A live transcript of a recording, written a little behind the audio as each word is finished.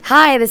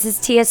Hi, this is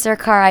Tia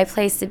Sircar. I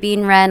play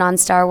Sabine Wren on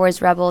Star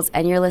Wars Rebels,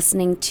 and you're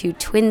listening to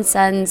Twin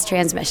Suns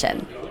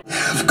Transmission.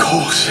 Of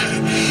course,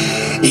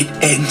 it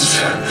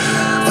ends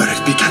where it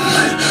began,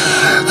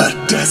 a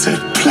desert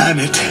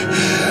planet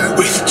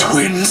with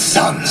twin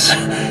suns.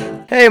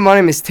 Hey, my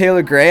name is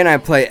Taylor Gray, and I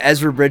play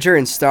Ezra Bridger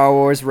in Star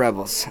Wars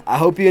Rebels. I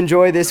hope you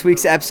enjoy this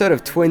week's episode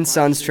of Twin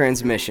Suns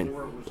Transmission.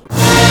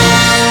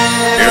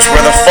 Here's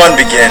where the fun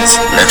begins.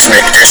 Let's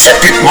make this a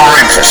bit more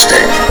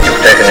interesting. You've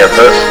taken your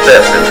first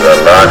step into a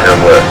larger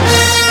world.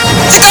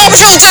 Stop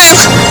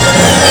shooting!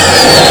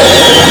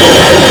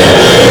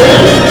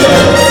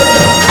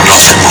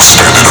 Nothing will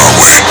stand in our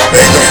way.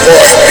 May the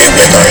Force be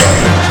with us.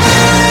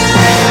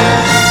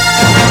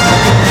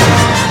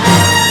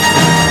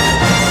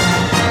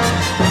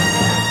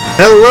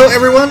 Hello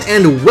everyone,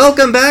 and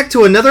welcome back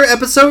to another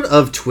episode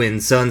of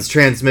Twin Suns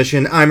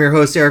Transmission. I'm your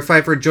host, Eric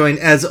Pfeiffer, joined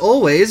as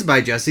always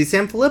by Jesse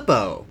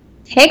Sanfilippo.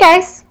 Hey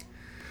guys.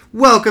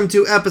 Welcome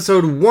to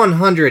episode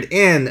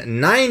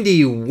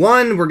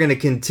 191. We're going to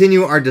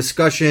continue our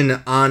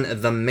discussion on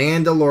The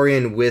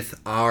Mandalorian with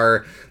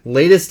our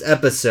latest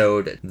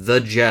episode, The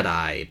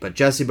Jedi. But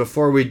Jesse,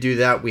 before we do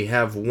that, we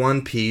have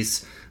one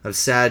piece of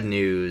sad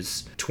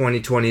news.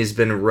 2020 has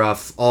been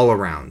rough all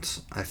around,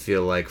 I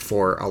feel like,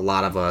 for a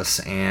lot of us,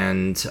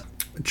 and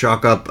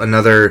chalk up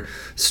another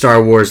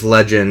Star Wars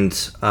legend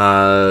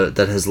that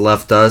has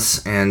left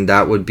us, and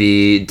that would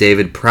be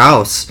David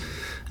Prowse,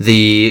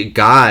 the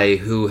guy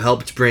who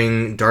helped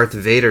bring Darth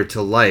Vader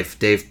to life.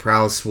 Dave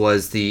Prowse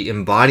was the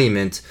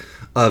embodiment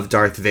of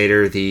Darth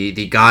Vader,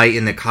 the guy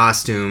in the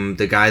costume,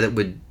 the guy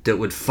that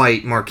would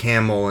fight Mark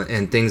Hamill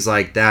and things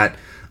like that.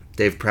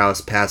 Dave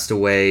Prowse passed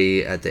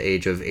away at the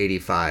age of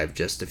 85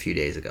 just a few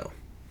days ago.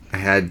 I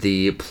had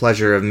the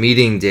pleasure of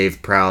meeting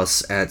Dave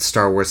Prowse at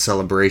Star Wars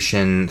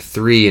Celebration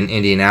 3 in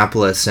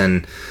Indianapolis,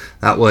 and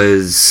that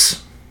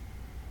was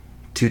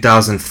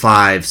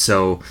 2005,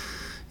 so,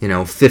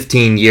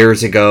 15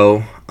 years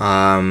ago.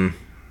 I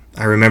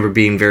remember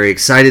being very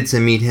excited to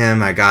meet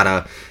him. I got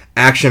a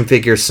action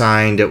figure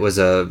signed. It was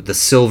the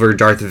silver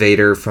Darth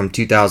Vader from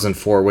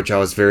 2004, which I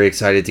was very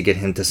excited to get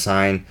him to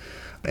sign.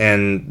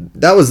 And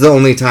that was the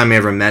only time I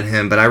ever met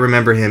him, but I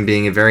remember him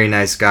being a very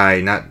nice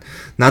guy, not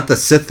the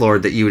Sith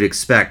Lord that you would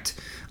expect,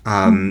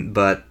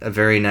 but a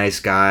very nice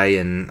guy,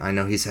 and I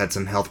know he's had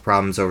some health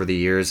problems over the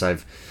years.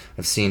 I've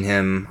seen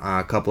him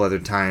a couple other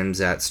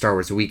times at Star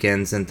Wars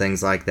weekends and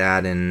things like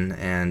that,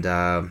 and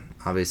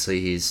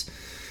obviously he's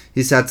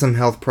had some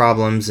health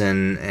problems,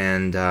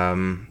 and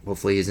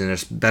hopefully he's in a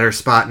better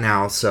spot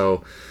now,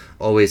 so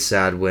always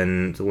sad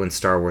when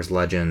Star Wars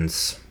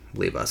legends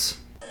leave us.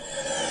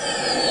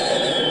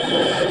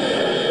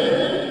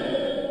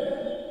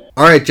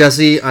 Alright,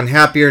 Jesse, on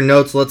happier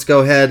notes, let's go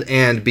ahead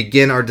and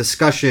begin our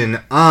discussion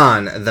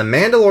on The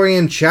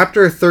Mandalorian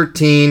Chapter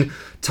 13,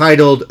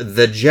 titled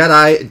The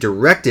Jedi,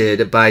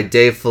 directed by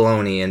Dave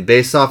Filoni. And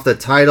based off the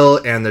title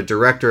and the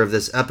director of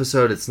this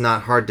episode, it's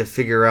not hard to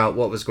figure out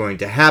what was going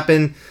to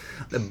happen.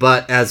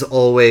 But as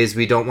always,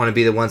 we don't want to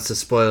be the ones to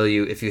spoil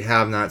you if you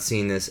have not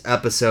seen this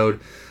episode.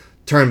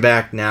 Turn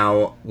back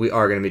now, we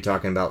are going to be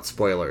talking about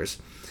spoilers.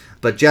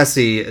 But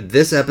Jesse,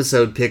 this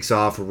episode picks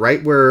off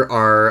right where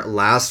our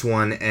last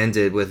one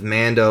ended, with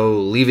Mando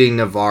leaving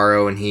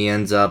Navarro, and he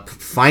ends up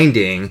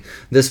finding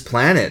this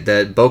planet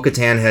that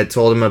Bo-Katan had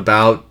told him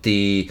about,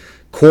 the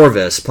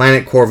Corvus,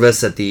 Planet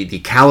Corvus, at the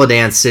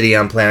Caladan city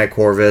on Planet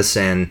Corvus,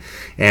 and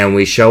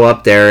we show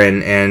up there,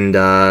 and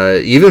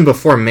even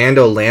before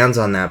Mando lands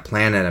on that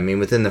planet, I mean,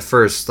 within the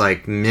first,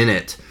 2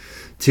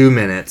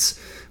 minutes,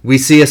 we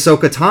see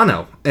Ahsoka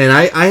Tano. And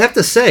I have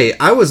to say,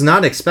 I was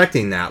not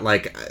expecting that.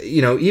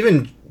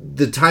 Even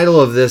the title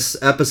of this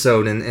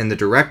episode and the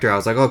director, I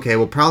was like, okay,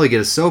 we'll probably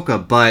get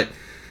Ahsoka, but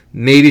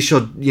maybe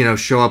she'll,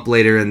 show up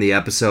later in the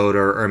episode,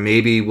 or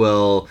maybe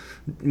it'll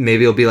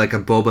be like a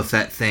Boba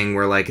Fett thing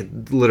where,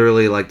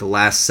 literally, the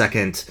last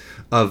second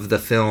of the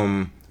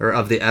film, or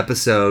of the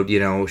episode,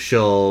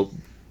 she'll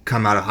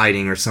come out of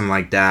hiding or something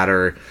like that,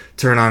 or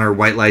turn on her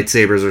white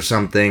lightsabers or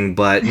something.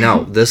 But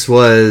no, this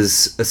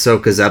was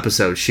Ahsoka's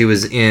episode. She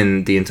was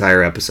in the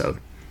entire episode.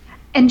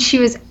 And she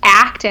was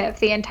active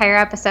the entire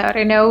episode.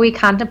 I know we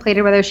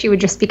contemplated whether she would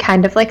just be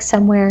kind of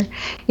somewhere,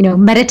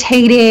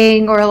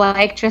 meditating, or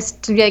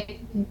just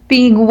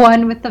being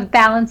one with the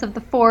balance of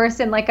the Force,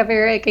 and I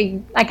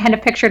kind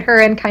of pictured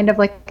her in kind of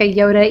a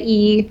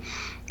Yoda-y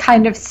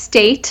kind of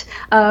state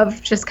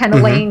of just kind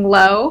of laying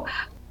low.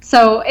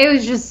 So it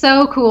was just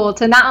so cool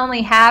to not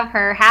only have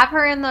her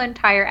in the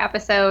entire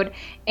episode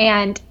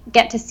and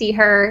get to see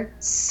her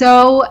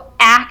so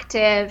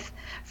active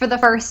for the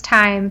first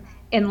time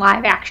in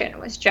live action. It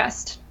was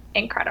just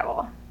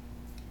incredible.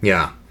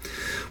 Yeah.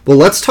 Well,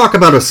 let's talk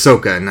about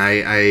Ahsoka, and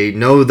I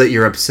know that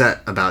you're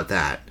upset about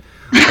that.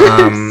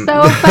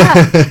 So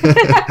upset.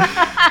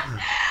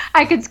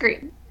 I could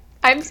scream.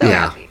 I'm so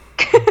happy.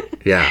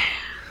 Yeah.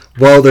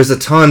 Well, there's a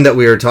ton that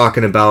we were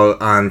talking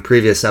about on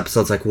previous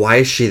episodes. Why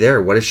is she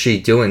there? What is she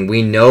doing?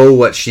 We know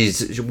what she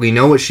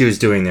was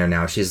doing there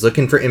now. She's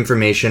looking for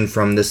information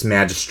from this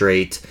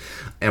magistrate.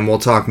 and we'll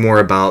talk more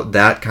about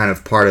that kind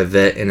of part of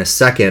it in a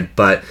second.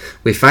 But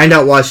we find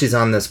out why she's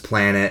on this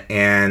planet,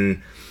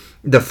 and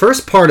the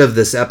first part of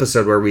this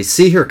episode where we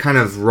see her kind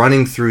of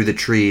running through the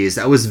trees,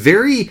 that was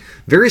very,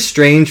 very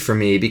strange for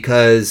me,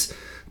 because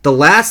the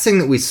last thing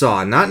that we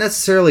saw, not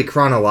necessarily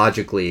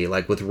chronologically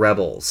like with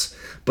Rebels,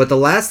 but the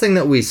last thing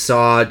that we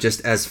saw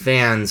just as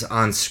fans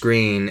on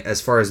screen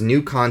as far as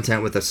new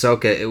content with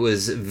Ahsoka, it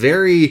was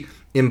very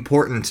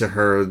important to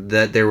her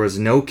that there was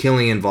no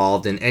killing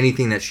involved in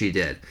anything that she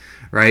did.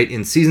 Right?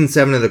 In Season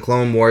 7 of the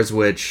Clone Wars,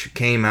 which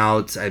came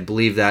out, I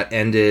believe that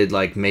ended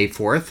like May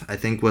 4th, I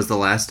think was the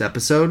last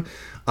episode,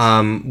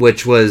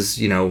 which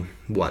was,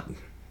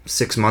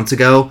 6 months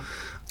ago.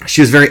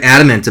 She was very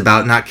adamant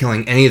about not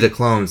killing any of the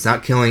clones,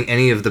 not killing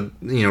any of the,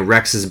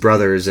 Rex's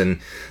brothers, and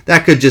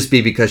that could just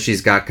be because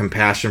she's got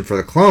compassion for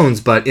the clones,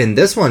 but in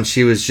this one,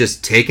 she was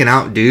just taking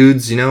out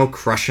dudes,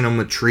 crushing them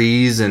with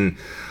trees, and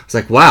it's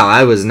like, wow,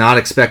 I was not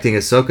expecting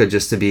Ahsoka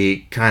just to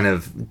be kind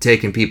of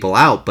taking people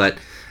out, but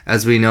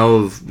as we know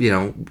of,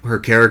 her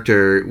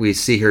character, we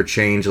see her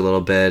change a little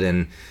bit,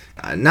 and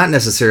not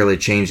necessarily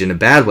change in a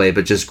bad way,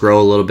 but just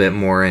grow a little bit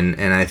more, and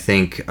I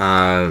think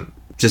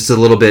just a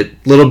little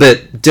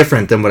bit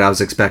different than what I was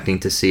expecting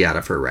to see out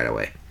of her right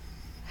away.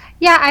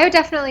 Yeah, I would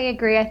definitely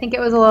agree. I think it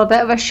was a little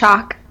bit of a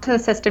shock to the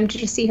system to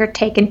just see her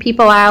taking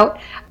people out.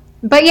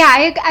 But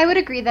yeah, I would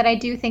agree that I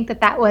do think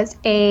that was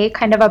a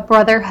kind of a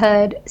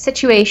brotherhood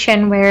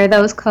situation where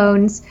those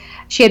clones,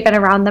 she had been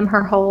around them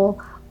her whole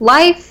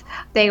life.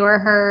 They were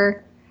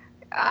her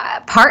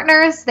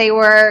partners. They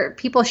were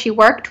people she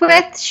worked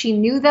with. She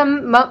knew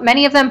them,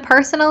 many of them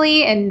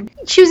personally, and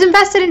she was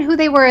invested in who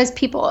they were as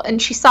people, and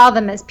she saw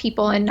them as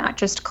people and not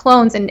just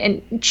clones.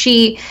 And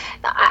she,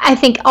 I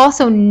think,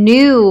 also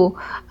knew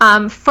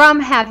from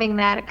having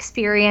that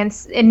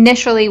experience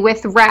initially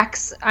with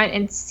Rex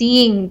and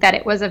seeing that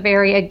it was a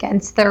very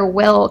against their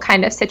will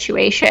kind of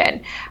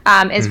situation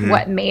is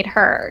what made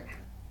her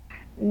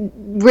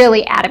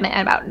really adamant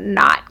about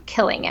not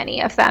killing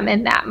any of them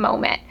in that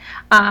moment.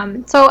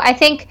 So I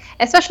think,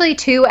 especially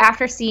too,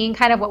 after seeing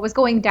kind of what was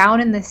going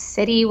down in the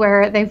city,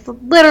 where they've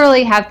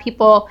literally have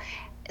people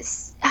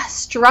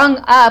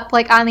strung up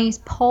like on these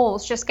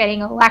poles, just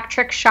getting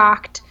electric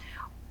shocked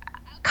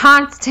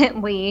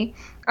constantly.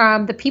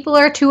 The people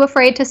are too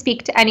afraid to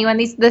speak to anyone.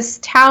 This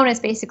town is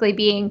basically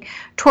being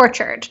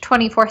tortured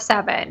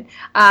 24/7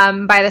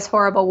 by this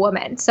horrible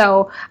woman.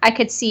 So I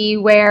could see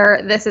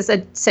where this is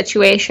a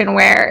situation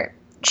where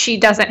she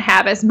doesn't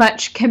have as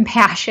much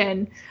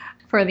compassion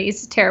for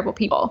these terrible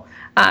people.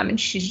 And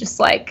she's just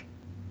like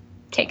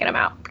taking them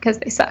out because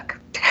they suck.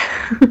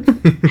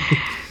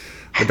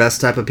 The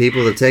best type of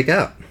people to take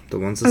out. The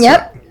ones that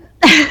suck.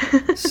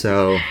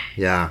 So,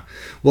 yeah.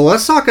 Well,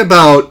 let's talk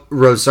about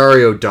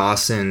Rosario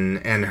Dawson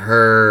and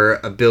her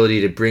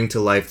ability to bring to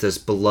life this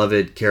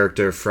beloved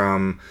character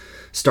from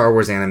Star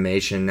Wars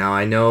animation. Now,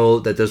 I know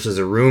that this was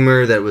a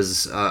rumor that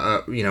was,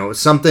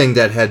 something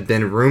that had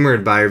been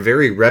rumored by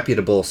very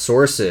reputable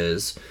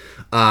sources.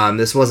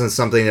 This wasn't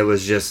something that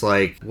was just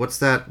like, what's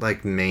that,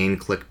 like, main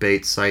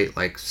clickbait site?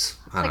 Like,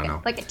 I don't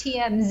know. Like a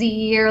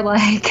TMZ or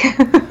like...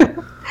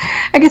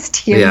 I guess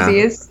TMZ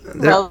is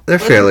they're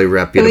fairly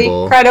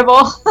reputable, really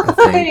credible.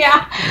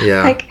 Yeah.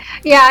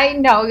 I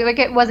know. Like,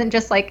 it wasn't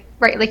just like,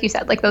 right, like you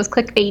said, like those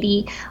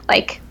clickbaity,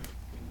 like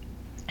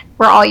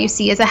where all you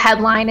see is a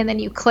headline and then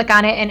you click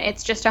on it and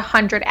it's just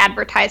 100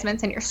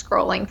 advertisements and you're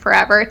scrolling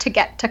forever to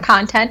get to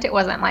content. It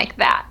wasn't like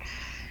that.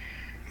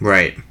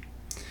 Right.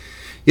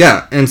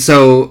 Yeah, and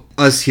so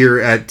us here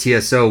at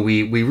TSO,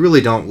 we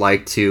really don't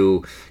like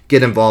to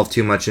get involved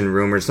too much in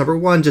rumors. Number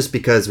one, just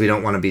because we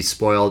don't want to be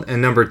spoiled,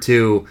 and number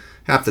two,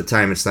 half the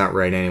time it's not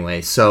right anyway.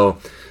 So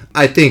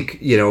I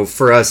think,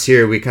 for us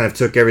here, we kind of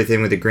took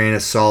everything with a grain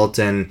of salt,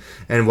 and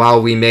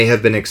while we may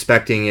have been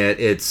expecting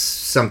it, it's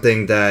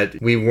something that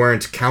we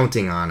weren't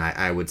counting on,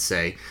 I would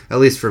say, at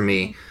least for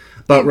me.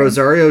 But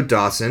Rosario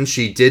Dawson,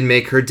 she did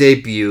make her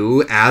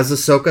debut as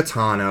Ahsoka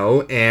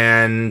Tano,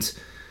 and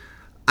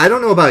I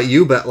don't know about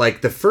you, but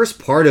like the first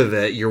part of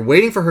it, you're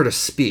waiting for her to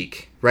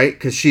speak, right?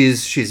 Because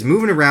she's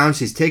moving around,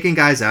 she's taking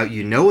guys out,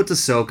 it's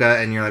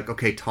Ahsoka, and you're like,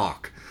 okay,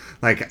 talk.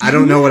 Like, I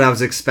don't know what I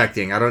was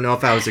expecting. I don't know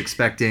if I was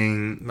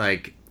expecting,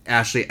 like,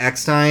 Ashley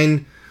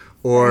Eckstein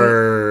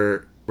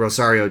or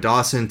Rosario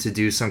Dawson to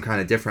do some kind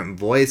of different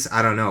voice.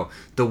 I don't know.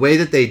 The way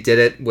that they did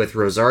it with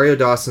Rosario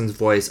Dawson's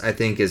voice, I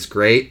think, is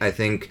great. I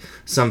think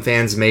some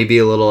fans may be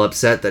a little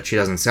upset that she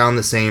doesn't sound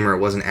the same or it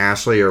wasn't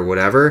Ashley or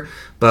whatever.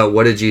 But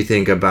what did you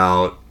think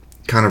about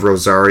kind of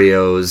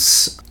Rosario's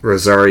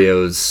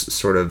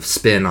sort of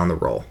spin on the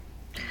role?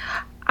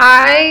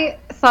 I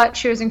thought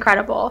she was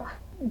incredible.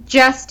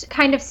 Just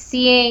kind of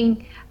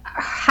seeing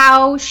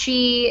how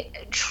she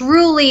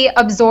truly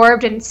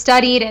absorbed and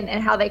studied and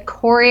how they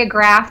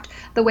choreographed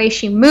the way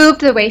she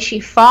moved, the way she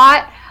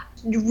fought.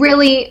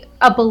 really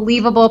a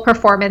believable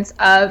performance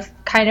of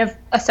kind of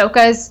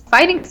Ahsoka's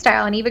fighting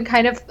style and even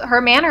kind of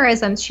her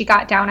mannerisms she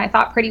got down, I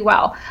thought, pretty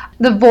well.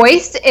 The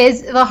voice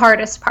is the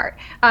hardest part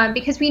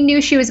because we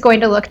knew she was going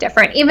to look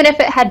different, even if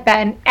it had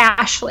been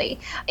Ashley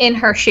in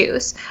her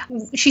shoes.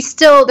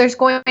 There's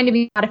going to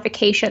be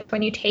modifications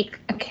when you take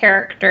a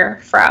character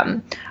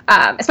from,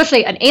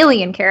 especially an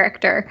alien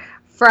character,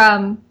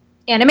 from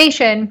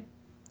animation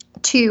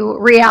to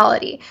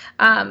reality.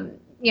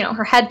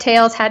 Her head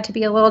tails had to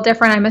be a little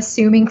different, I'm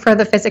assuming, for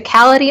the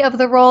physicality of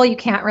the role. You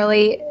can't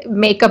really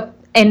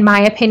in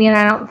my opinion,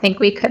 I don't think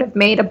we could have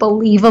made a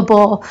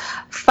believable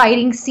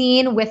fighting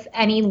scene with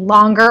any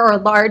longer or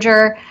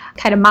larger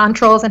kind of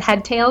montrals and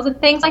head tails and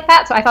things like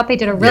that. So I thought they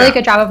did a really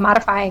good job of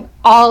modifying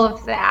all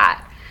of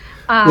that.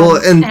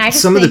 And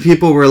some of the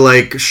people were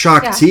like,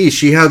 Shakti,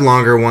 she had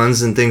longer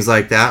ones and things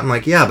like that. I'm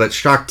like, yeah, but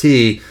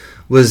Shakti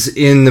was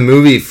in the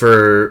movie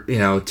for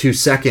 2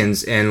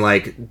 seconds and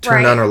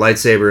turned on her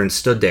lightsaber and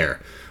stood there,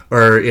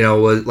 or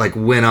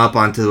went up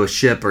onto a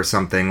ship or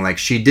something. Like,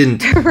 she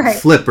didn't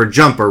flip or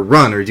jump or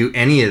run or do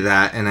any of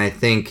that. And I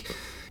think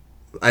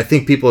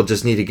people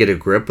just need to get a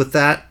grip with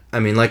that. I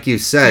mean, like you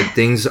said,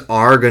 things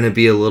are going to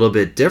be a little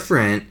bit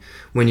different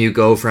when you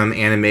go from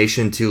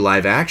animation to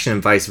live action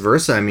and vice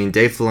versa. I mean,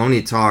 Dave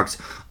Filoni talked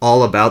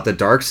all about the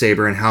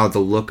Darksaber and how the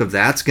look of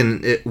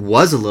it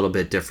was a little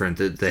bit different.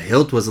 The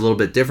hilt was a little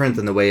bit different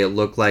than the way it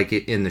looked like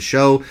in the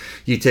show.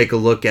 You take a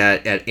look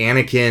at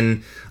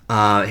Anakin,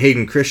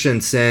 Hayden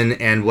Christensen,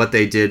 and what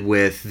they did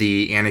with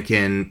the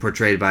Anakin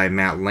portrayed by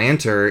Matt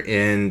Lanter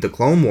in the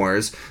Clone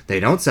Wars.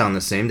 They don't sound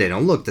the same. They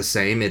don't look the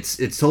same. It's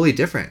totally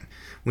different.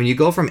 When you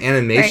go from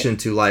animation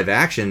to live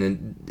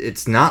action,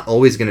 it's not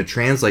always going to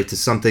translate to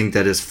something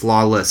that is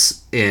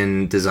flawless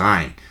in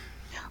design.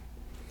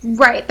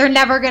 Right. They're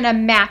never going to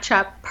match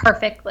up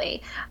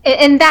perfectly.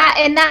 And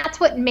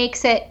that's what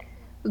makes it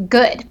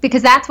good,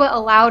 because that's what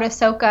allowed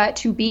Ahsoka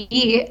to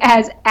be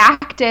as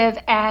active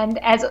and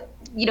as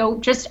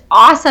just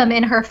awesome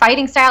in her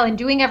fighting style and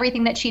doing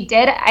everything that she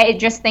did. I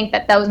just think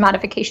that those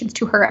modifications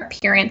to her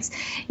appearance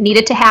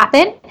needed to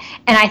happen.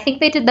 And I think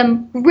they did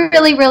them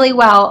really, really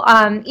well.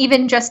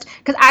 Even just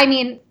because,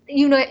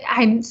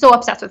 I'm so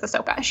obsessed with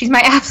Ahsoka. She's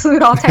my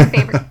absolute all-time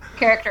favorite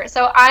character.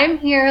 So I'm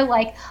here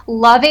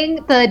loving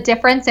the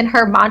difference in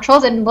her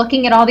montrals and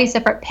looking at all these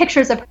different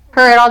pictures of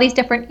her at all these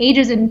different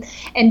ages and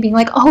being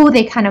like, oh,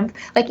 they kind of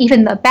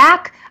even the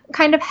back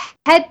kind of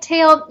head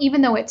tail,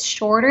 even though it's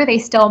shorter, they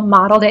still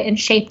modeled it and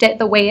shaped it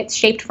the way it's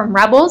shaped from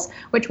Rebels,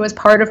 which was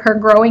part of her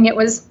growing. It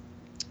was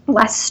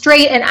less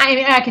straight, and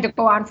I could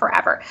go on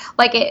forever.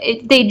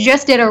 They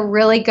just did a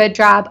really good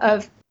job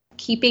of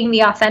keeping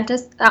the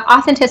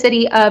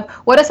authenticity of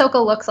what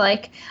Ahsoka looks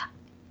like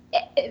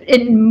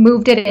and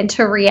moved it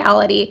into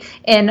reality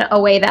in a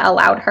way that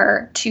allowed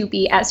her to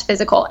be as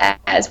physical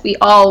as we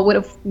all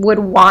would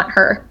want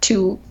her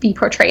to be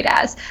portrayed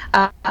as.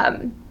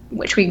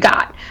 Which we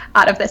got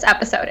out of this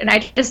episode. And I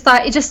just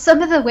thought,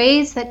 some of the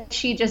ways that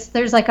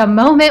there's a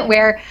moment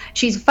where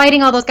she's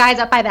fighting all those guys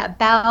up by that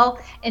bell,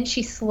 and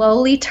she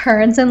slowly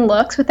turns and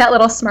looks with that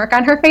little smirk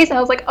on her face. And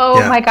I was like,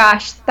 oh my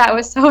gosh, that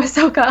was so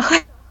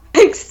Ahsoka.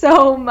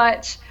 So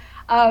much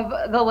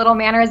of the little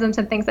mannerisms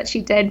and things that she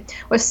did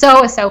was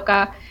so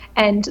Ahsoka.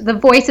 And the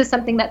voice is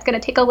something that's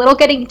going to take a little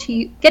getting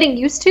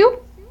used to.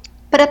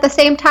 But at the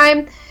same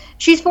time,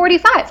 she's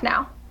 45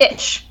 now,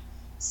 ish.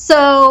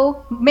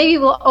 So maybe a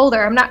little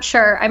older. I'm not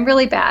sure. I'm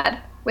really bad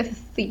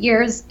with the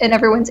years and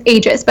everyone's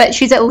ages, but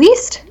she's at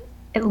least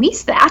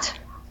that.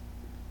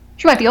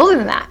 She might be older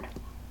than that.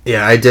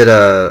 Yeah, I did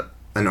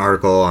an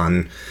article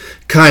on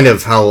kind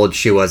of how old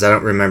she was. I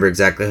don't remember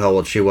exactly how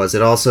old she was.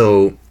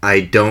 I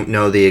don't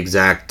know the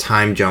exact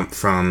time jump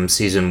from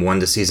season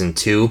 1 to season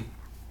 2.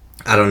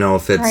 I don't know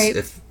if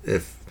it's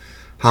if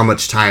how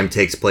much time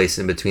takes place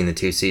in between the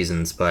two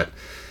seasons, but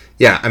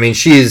yeah, I mean,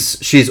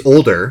 she's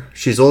older.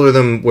 She's older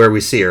than where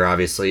we see her,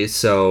 obviously.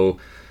 So,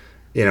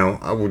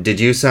 did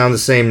you sound the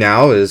same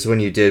now as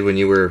when you did when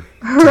you were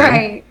 10?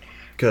 Right.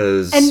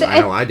 Because I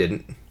know I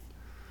didn't.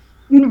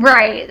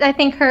 Right. I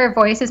think her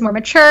voice is more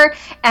mature,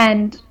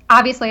 and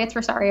obviously it's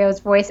Rosario's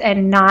voice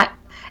and not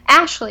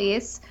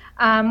Ashley's,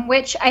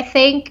 which I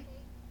think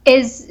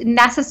is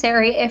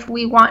necessary if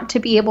we want to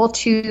be able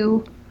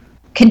to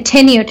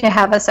continue to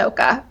have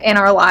Ahsoka in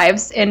our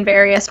lives in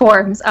various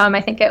forms.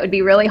 I think it would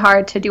be really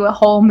hard to do a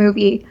whole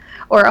movie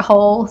or a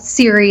whole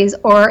series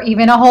or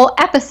even a whole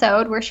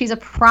episode where she's a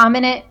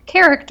prominent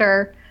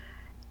character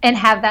and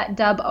have that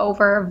dub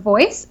over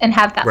voice and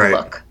have that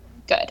look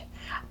good.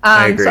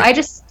 I agree.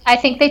 So I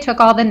think they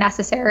took all the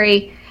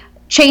necessary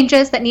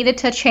changes that needed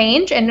to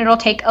change, and it'll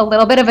take a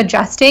little bit of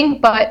adjusting,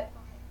 but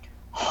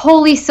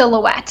holy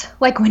silhouette.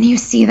 When you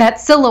see that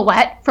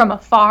silhouette from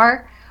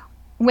afar,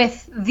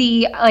 with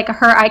the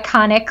her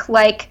iconic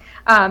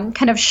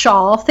kind of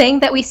shawl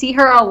thing that we see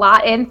her a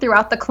lot in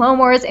throughout the Clone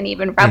Wars and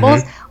even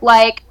Rebels.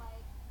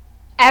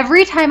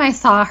 Every time I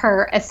saw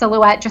her a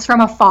silhouette just from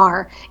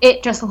afar,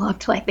 it just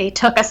looked like they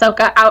took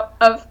Ahsoka out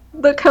of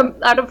the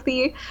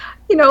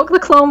the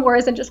Clone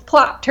Wars and just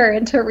plopped her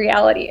into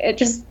reality.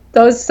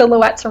 those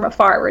silhouettes from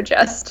afar were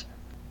just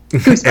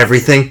goosebumps.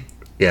 Everything.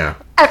 Yeah.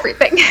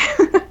 Everything.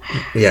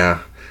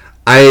 Yeah.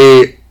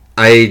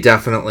 I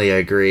definitely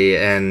agree,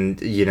 and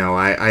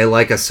I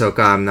like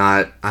Ahsoka.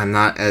 I'm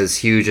not as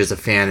huge as a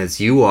fan as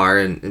you are,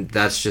 and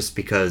that's just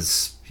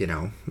because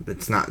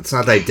it's not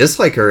that I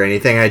dislike her or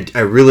anything. I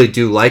really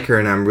do like her,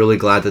 and I'm really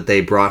glad that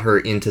they brought her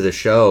into the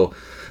show.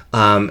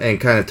 And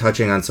kind of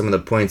touching on some of the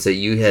points that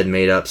you had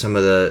made up, some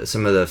of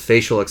the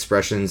facial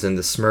expressions and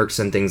the smirks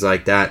and things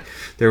like that.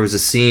 There was a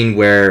scene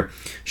where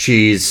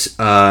she's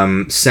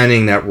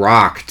sending that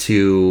rock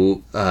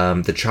to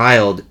the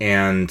child,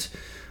 and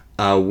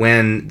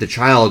when the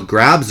child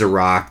grabs a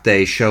rock,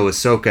 they show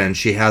Ahsoka, and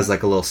she has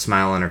like a little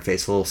smile on her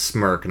face, a little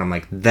smirk, and I'm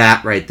like,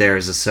 that right there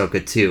is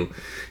Ahsoka too.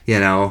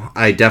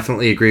 I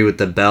definitely agree with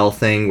the Belle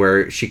thing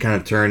where she kind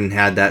of turned and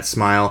had that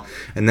smile.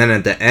 And then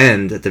at the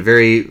end, at the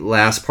very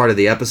last part of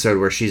the episode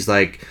where she's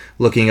like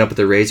looking up at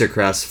the Razor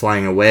Crest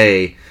flying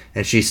away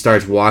and she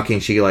starts walking,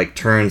 she like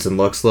turns and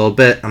looks a little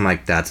bit. I'm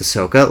like, that's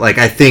Ahsoka. Like,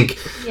 I think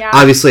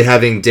obviously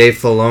having Dave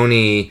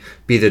Filoni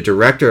be the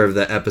director of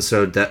the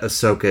episode that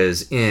Ahsoka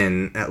is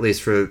in, at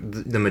least for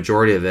the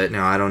majority of it.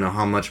 Now, I don't know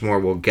how much more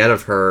we'll get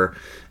of her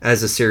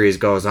as the series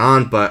goes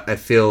on, but I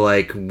feel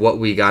like what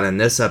we got in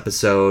this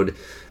episode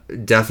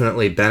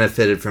definitely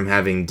benefited from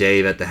having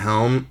Dave at the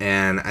helm,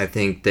 and I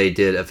think they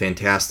did a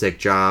fantastic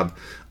job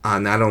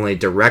on not only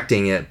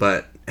directing it,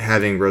 but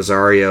having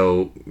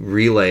Rosario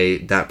relay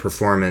that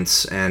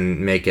performance and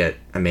make it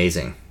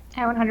amazing.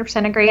 I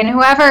 100% agree. And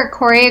whoever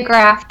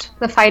choreographed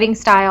the fighting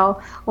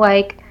style,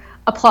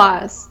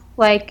 applause.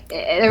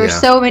 There were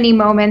so many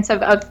moments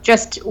of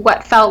just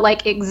what felt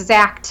like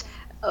exact...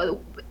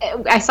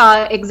 I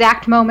saw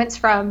exact moments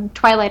from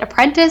Twilight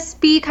Apprentice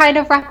be kind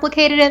of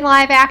replicated in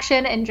live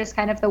action, and just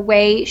kind of the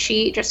way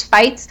she just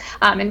fights.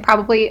 And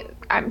probably,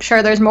 I'm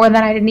sure there's more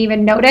than I didn't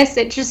even notice.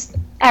 It just,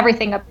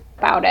 everything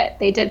about it.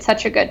 They did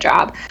such a good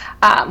job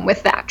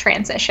with that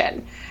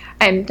transition.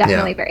 I'm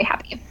definitely very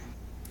happy.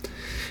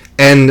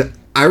 And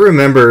I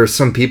remember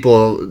some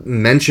people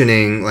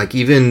mentioning,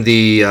 even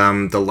the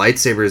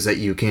lightsabers that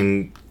you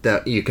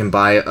can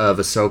buy of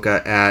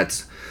Ahsoka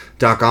at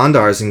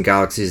Dok-Ondar's in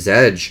Galaxy's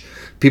Edge.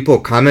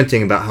 People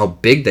commenting about how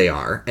big they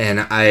are,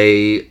 and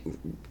I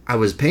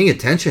was paying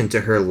attention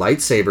to her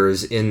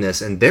lightsabers in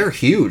this, and they're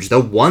huge. The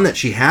one that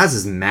she has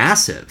is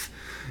massive.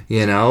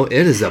 It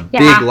is a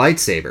big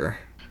lightsaber.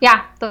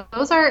 Yeah,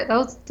 those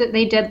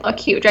they did look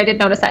huge. I did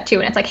notice that too,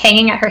 and it's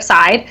hanging at her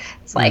side.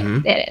 It's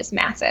it is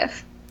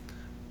massive.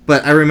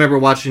 But I remember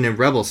watching in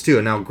Rebels too,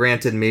 and now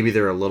granted maybe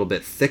they're a little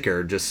bit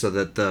thicker just so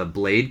that the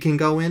blade can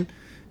go in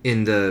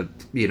the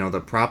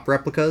the prop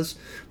replicas.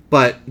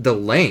 But the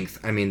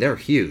length, they're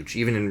huge.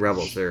 Even in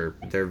Rebels, they're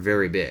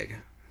very big.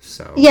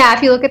 So yeah,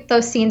 if you look at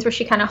those scenes where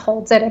she kind of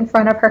holds it in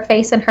front of her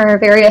face in her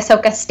very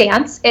Ahsoka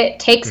stance, it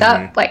takes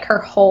up her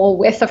whole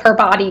width of her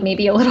body,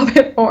 maybe a little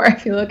bit more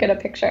if you look at a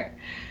picture.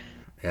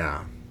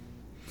 Yeah.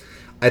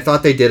 I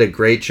thought they did a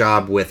great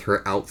job with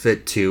her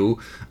outfit too.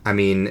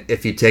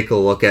 If you take a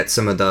look at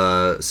some of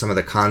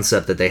the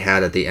concept that they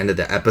had at the end of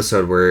the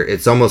episode, where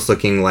it's almost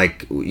looking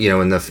like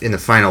in the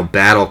final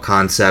battle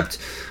concept.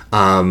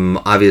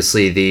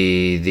 Obviously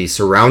the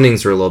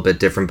surroundings are a little bit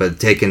different, but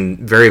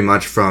taken very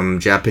much from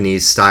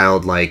Japanese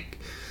styled, I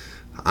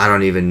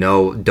don't even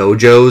know,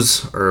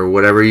 dojos or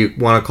whatever you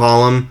want to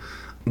call them.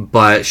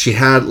 But she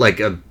had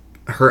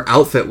her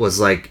outfit was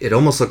it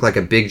almost looked like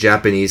a big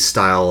Japanese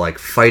style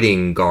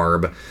fighting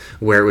garb,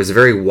 where it was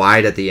very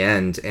wide at the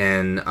end,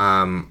 and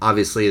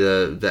obviously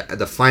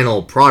the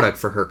final product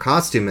for her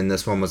costume in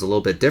this one was a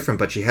little bit different,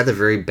 but she had the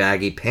very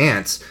baggy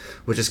pants,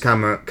 which is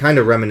kind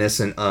of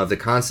reminiscent of the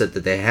concept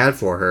that they had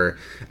for her.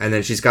 And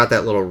then she's got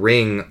that little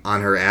ring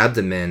on her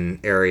abdomen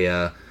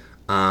area,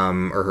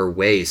 or her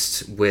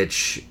waist,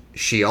 which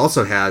she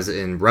also has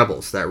in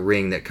Rebels, that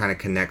ring that kind of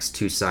connects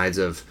two sides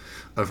of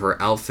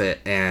her outfit.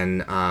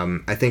 And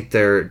I think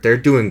they're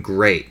doing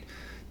great,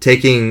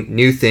 taking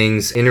new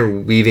things,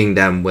 interweaving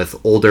them with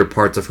older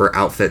parts of her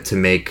outfit to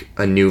make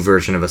a new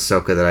version of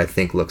Ahsoka that I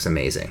think looks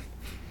amazing.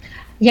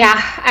 Yeah,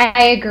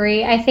 I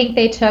agree. I think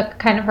they took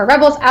kind of her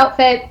Rebels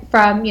outfit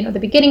from, the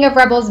beginning of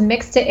Rebels,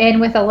 mixed it in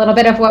with a little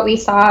bit of what we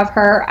saw of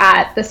her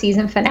at the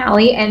season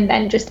finale, and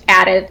then just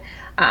added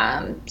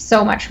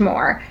so much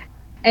more.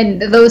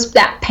 And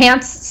that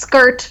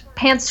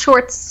pants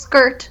shorts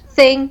skirt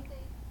thing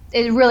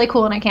is really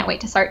cool, and I can't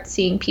wait to start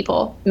seeing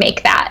people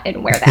make that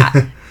and wear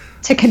that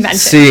to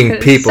conventions. Seeing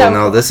people,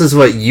 no, cool. This is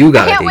what you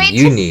gotta do.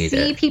 You need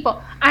see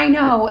people. I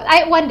know.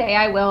 One day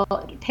I will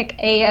pick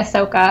a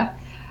Ahsoka.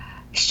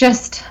 It's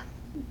just,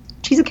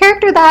 she's a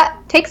character that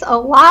takes a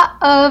lot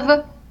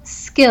of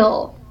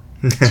skill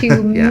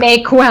to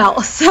make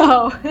well,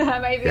 so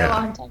that might be a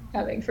long time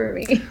coming for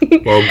me.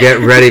 Well, get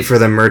ready for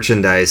the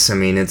merchandise.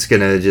 It's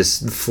gonna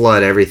just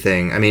flood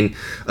everything.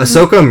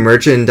 Ahsoka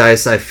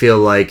merchandise, I feel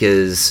like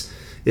is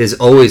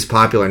always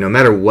popular. No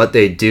matter what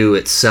they do,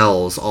 it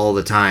sells all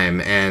the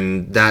time,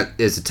 and that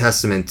is a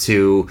testament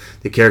to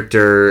the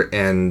character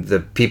and the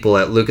people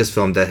at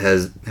Lucasfilm that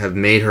have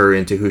made her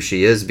into who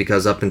she is,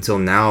 because up until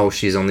now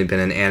she's only been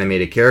an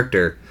animated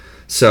character.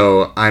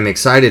 So I'm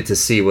excited to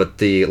see what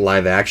the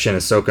live action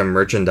Ahsoka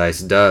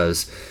merchandise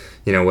does.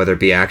 You know, whether it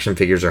be action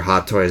figures or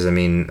hot toys. I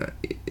mean,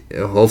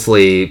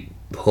 hopefully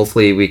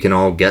we can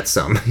all get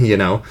some, you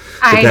know.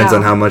 Depends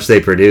on how much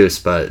they produce,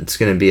 but it's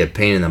going to be a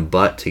pain in the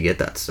butt to get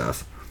that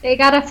stuff. They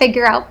got to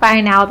figure out by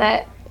now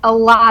that a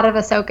lot of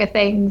Ahsoka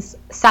things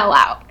sell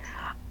out.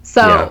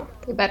 So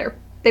they better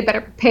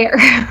prepare.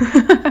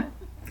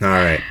 All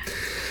right.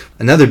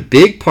 Another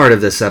big part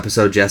of this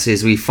episode, Jesse,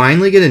 is we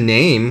finally get a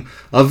name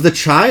of the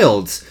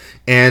child.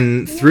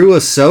 And through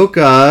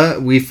Ahsoka,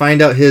 we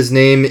find out his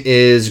name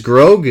is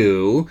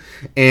Grogu.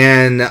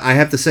 And I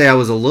have to say, I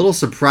was a little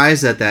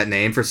surprised at that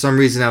name. For some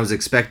reason, I was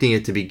expecting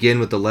it to begin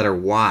with the letter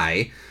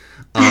Y.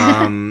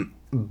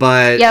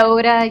 But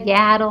Yoda,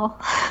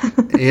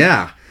 Yaddle.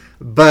 Yeah.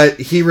 But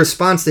he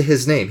responds to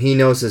his name. He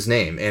knows his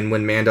name. And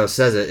when Mando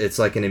says it, it's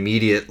like an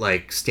immediate,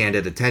 like, stand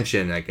at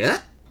attention. Like, eh?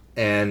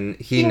 And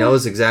he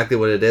knows exactly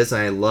what it is.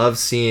 And I love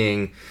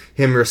seeing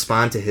him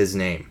respond to his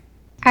name.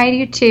 I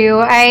do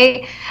too.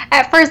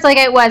 At first, like,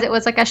 it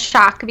was like a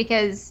shock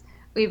because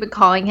we've been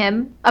calling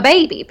him a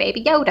baby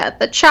Yoda,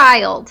 the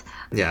child.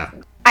 Yeah.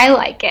 I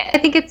like it. I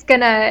think it's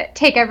gonna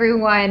take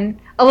everyone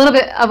a little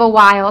bit of a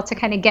while to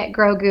kind of get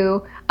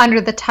Grogu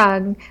under the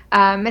tongue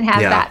and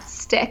have that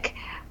stick.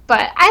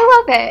 But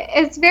I love it.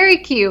 It's very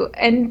cute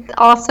and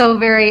also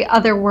very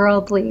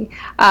otherworldly,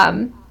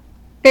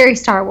 very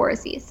Star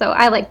Warsy. So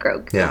I like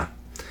Grogu. Yeah.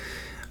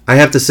 I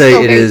have to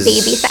say it is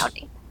baby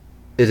sounding.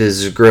 It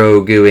is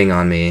Groguing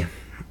on me.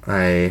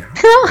 I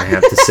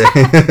have to say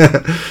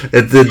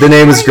the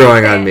name is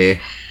growing on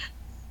me.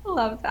 I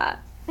love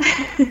that.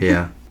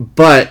 Yeah.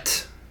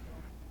 But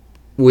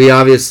we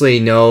obviously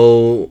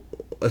know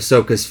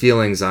Ahsoka's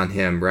feelings on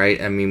him,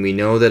 right? I mean, we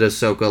know that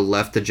Ahsoka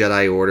left the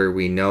Jedi Order.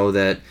 We know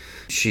that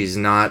she's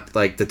not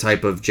like the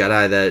type of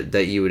Jedi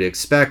that you would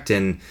expect.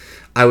 And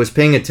I was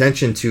paying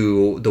attention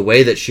to the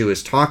way that she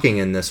was talking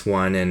in this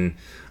one, and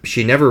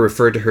she never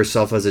referred to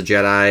herself as a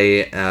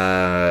Jedi.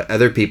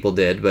 Other people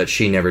did, but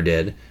she never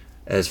did,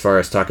 as far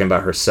as talking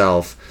about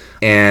herself.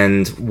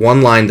 And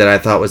one line that I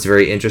thought was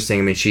very interesting,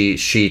 I mean,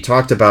 she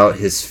talked about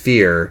his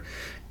fear,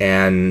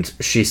 and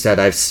she said,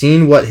 "I've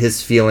seen what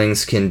his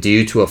feelings can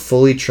do to a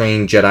fully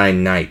trained Jedi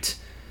Knight,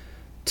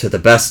 to the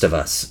best of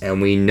us."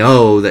 And we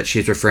know that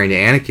she's referring to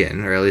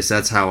Anakin, or at least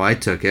that's how I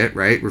took it,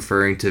 right?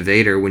 Referring to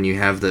Vader. When you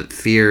have the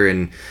fear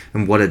and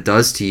what it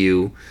does to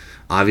you,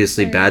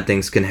 obviously bad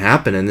things can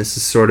happen. And this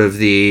is sort of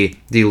the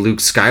Luke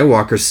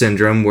Skywalker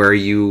syndrome, where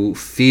you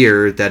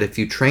fear that if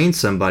you train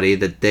somebody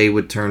that they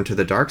would turn to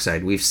the dark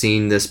side. We've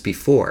seen this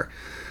before.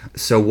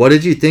 So what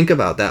did you think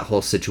about that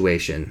whole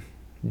situation?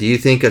 Do you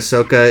think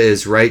Ahsoka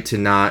is right to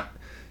not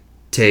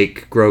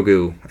take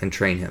Grogu and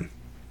train him?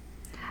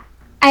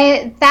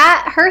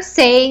 Her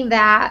saying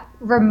that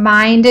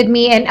reminded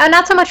me, and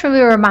not so much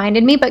really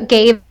reminded me, but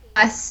gave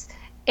us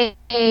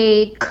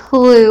a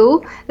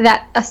clue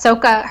that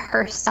Ahsoka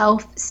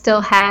herself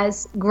still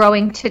has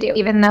growing to do,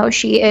 even though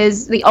she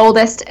is the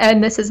oldest,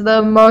 and this is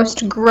the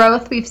most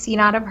growth we've seen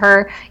out of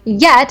her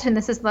yet, and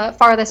this is the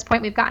farthest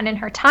point we've gotten in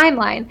her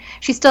timeline.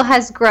 She still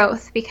has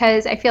growth,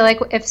 because I feel like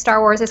if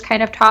Star Wars has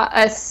kind of taught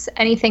us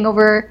anything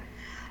over,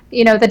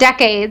 the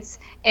decades,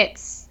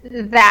 it's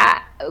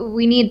that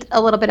we need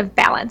a little bit of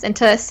balance. And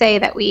to say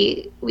that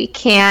we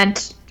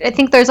can't, I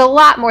think there's a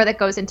lot more that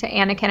goes into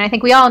Anakin. I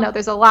think we all know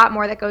there's a lot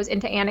more that goes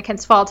into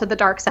Anakin's fall to the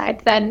dark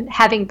side than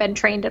having been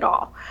trained at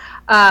all.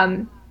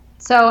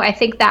 So I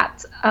think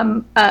that's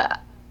an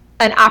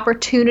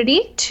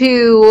opportunity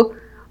to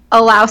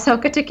allow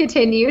Ahsoka to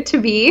continue to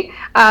be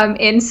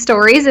in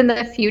stories in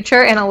the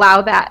future and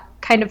allow that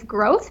kind of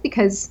growth,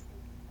 because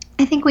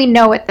I think we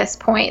know at this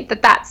point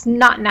that that's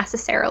not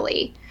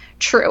necessarily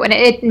true, and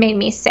it made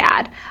me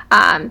sad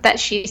that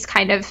she's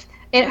kind of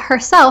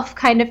herself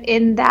kind of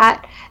in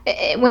that.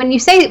 I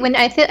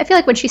feel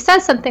like when she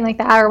says something like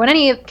that, or when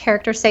any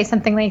characters say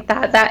something like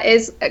that,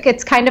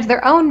 it's kind of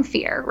their own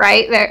fear,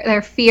 right?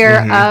 Their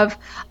fear of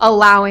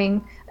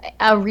allowing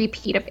a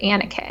repeat of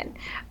Anakin.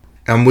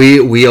 And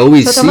we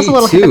always see, so it's almost a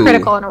little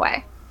hypocritical in a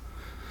way.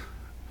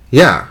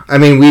 Yeah, I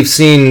mean, we've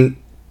seen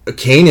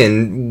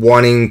Kanan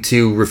wanting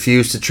to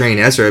refuse to train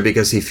Ezra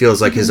because he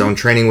feels like his own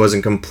training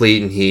wasn't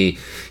complete, and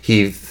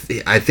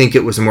I think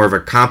it was more of a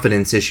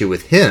confidence issue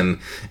with him.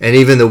 And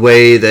even the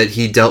way that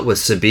he dealt with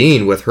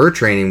Sabine with her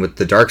training with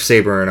the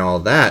Darksaber and all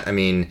that, I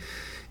mean,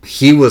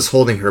 he was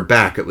holding her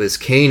back. It was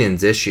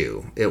Kanan's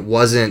issue. It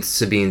wasn't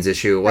Sabine's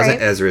issue. It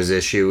wasn't Ezra's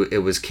issue. It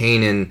was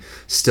Kanan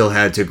still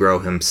had to grow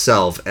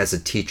himself as a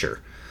teacher.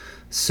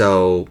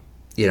 So,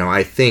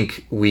 I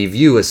think we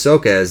view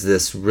Ahsoka as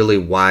this really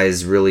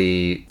wise,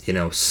 really,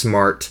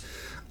 smart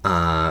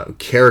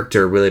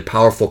character, really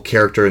powerful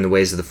character in the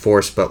ways of the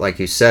Force. But like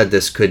you said,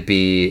 this could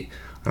be,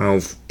 I don't know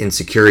if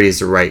insecurity is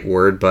the right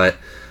word, but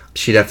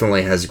she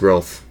definitely has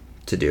growth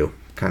to do,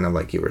 kind of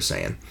like you were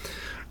saying.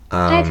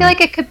 And I feel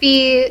like it could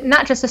be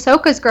not just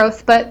Ahsoka's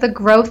growth, but the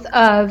growth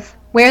of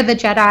where the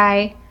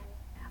Jedi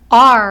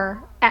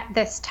are at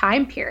this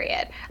time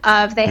period.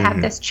 They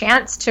have this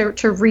chance to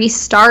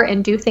restart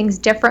and do things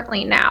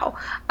differently now.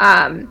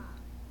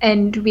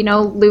 And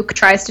Luke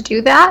tries to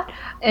do that,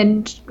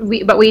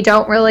 but we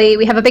don't really.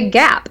 We have a big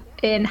gap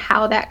in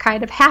how that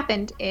kind of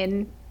happened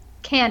in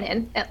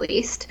canon, at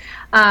least.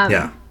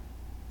 Yeah.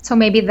 So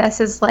maybe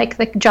this is like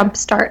the jump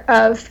start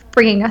of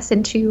bringing us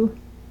into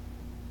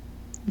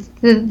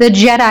the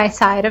Jedi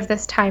side of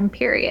this time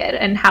period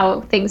and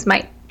how things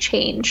might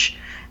change.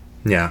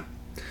 Yeah.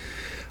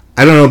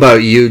 I don't know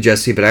about you,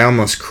 Jesse, but I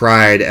almost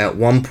cried at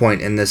one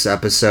point in this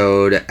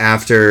episode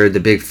after the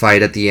big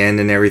fight at the end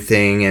and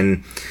everything,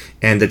 and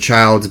the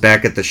child's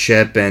back at the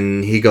ship,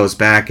 and he goes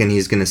back and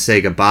he's going to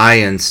say goodbye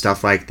and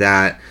stuff like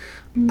that.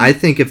 Mm-hmm. I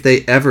think if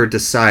they ever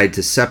decide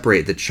to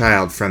separate the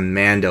child from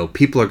Mando,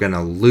 people are going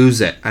to lose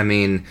it. I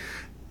mean,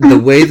 the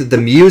way that the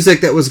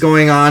music that was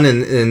going on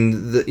and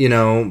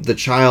the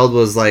child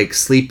was like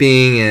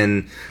sleeping,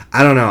 and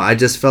I don't know, I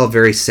just felt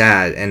very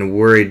sad and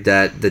worried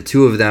that the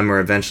two of them are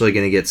eventually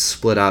going to get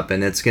split up,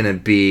 and it's going to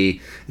be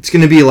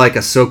like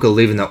Ahsoka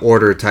leaving the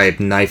Order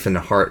type knife in the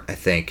heart, I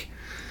think.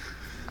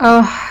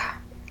 Oh,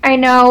 I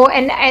know,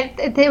 and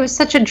it was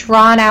such a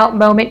drawn-out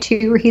moment,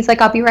 too, where he's like,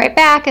 I'll be right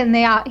back, and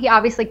he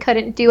obviously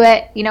couldn't do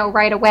it,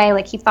 right away,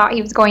 like he thought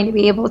he was going to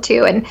be able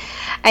to, and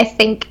I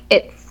think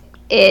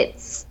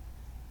it's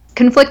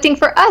conflicting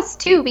for us,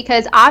 too,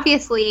 because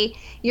obviously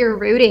you're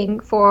rooting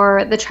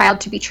for the child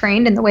to be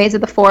trained in the ways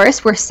of the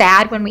Force. We're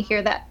sad when we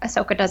hear that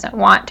Ahsoka doesn't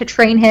want to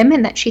train him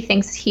and that she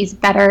thinks he's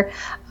better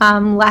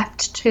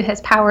left to his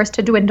powers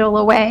to dwindle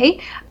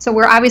away. So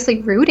we're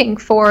obviously rooting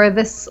for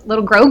this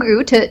little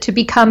Grogu to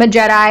become a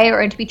Jedi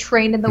or to be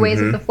trained in the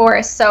ways of the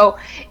Force. So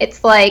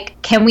it's like,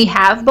 can we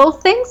have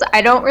both things?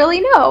 I don't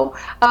really know.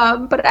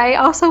 But I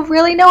also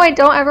really know I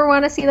don't ever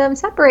want to see them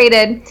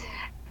separated.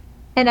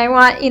 And I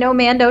want,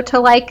 Mando to,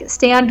 like,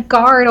 stand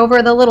guard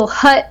over the little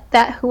hut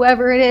that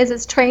whoever it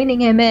is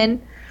training him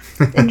in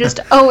and just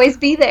always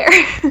be there.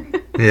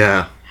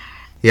 Yeah.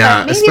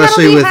 Yeah,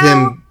 especially with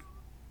him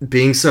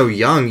being so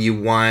young, you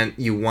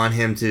want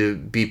him to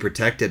be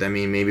protected. I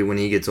mean, maybe when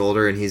he gets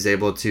older and he's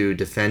able to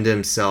defend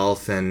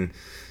himself and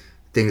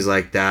things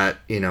like that,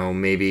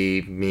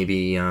 maybe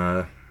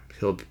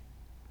he'll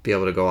be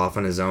able to go off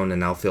on his own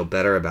and I'll feel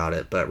better about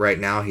it. But right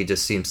now he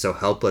just seems so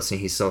helpless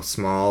and he's so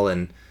small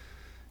and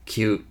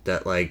cute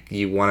that, like,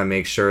 you want to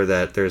make sure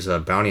that there's a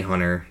bounty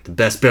hunter, the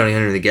best bounty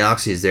hunter in the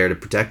galaxy, is there to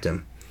protect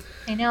him.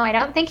 I know. I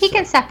don't think he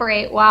can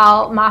separate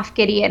while Moff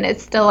Gideon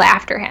is still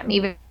after him,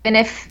 even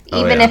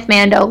if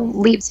Mando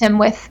leaves him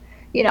with,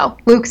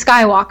 Luke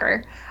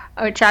Skywalker,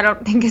 which I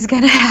don't think is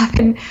going to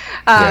happen.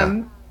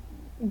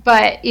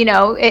 But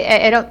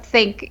I don't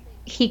think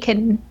he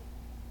can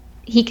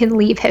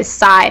leave his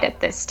side at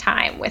this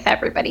time with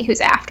everybody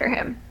who's after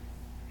him.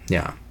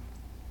 Yeah.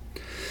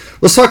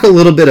 Let's talk a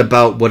little bit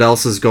about what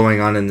else is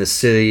going on in the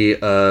city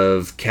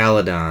of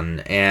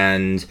Caladan.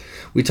 And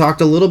we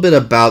talked a little bit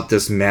about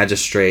this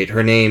magistrate.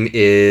 Her name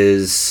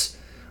is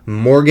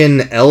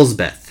Morgan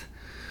Elsbeth.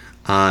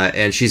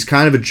 And she's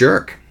kind of a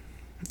jerk.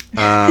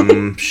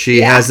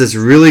 She has this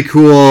really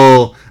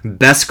cool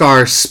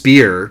Beskar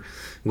spear,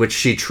 which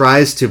she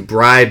tries to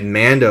bribe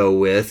Mando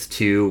with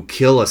to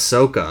kill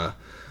Ahsoka.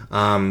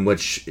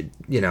 Which,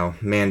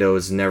 Mando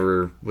was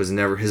never,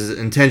 his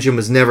intention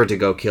was never to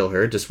go kill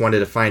her, just wanted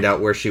to find out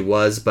where she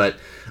was. But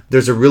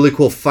there's a really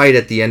cool fight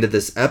at the end of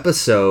this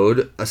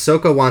episode.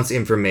 Ahsoka wants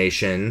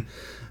information,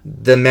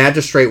 the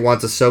magistrate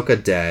wants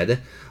Ahsoka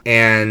dead,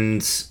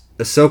 and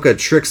Ahsoka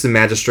tricks the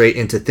magistrate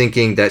into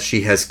thinking that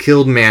she has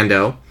killed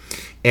Mando.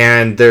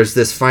 And there's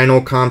this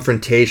final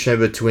confrontation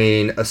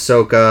between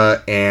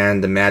Ahsoka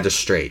and the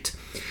magistrate.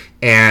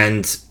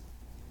 And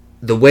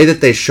the way that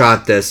they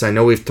shot this, I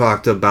know we've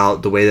talked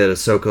about the way that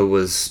Ahsoka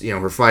was,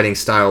 her fighting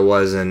style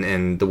was,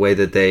 and the way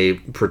that they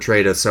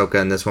portrayed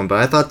Ahsoka in this one,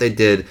 but I thought they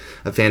did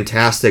a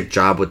fantastic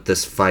job with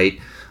this fight.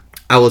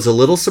 I was a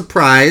little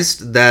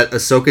surprised that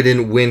Ahsoka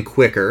didn't win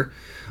quicker,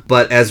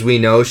 but as we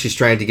know, she's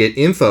trying to get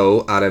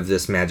info out of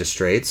this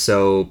magistrate,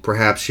 so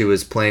perhaps she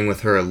was playing with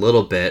her a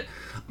little bit.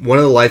 One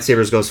of the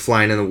lightsabers goes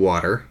flying in the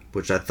water,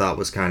 which I thought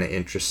was kind of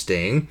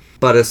interesting.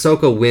 But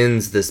Ahsoka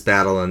wins this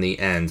battle in the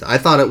end. I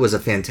thought it was a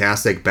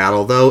fantastic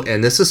battle, though,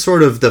 and this is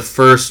sort of the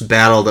first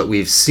battle that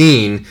we've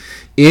seen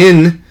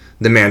in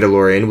The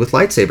Mandalorian with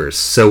lightsabers.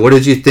 So what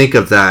did you think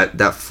of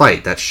that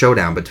fight, that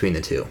showdown between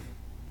the two?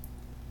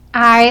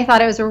 I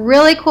thought it was a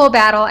really cool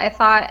battle. I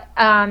thought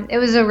it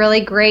was a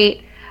really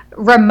great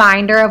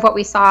reminder of what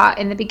we saw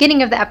in the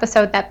beginning of the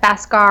episode, that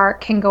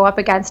Beskar can go up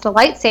against a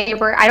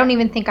lightsaber. I don't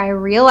even think I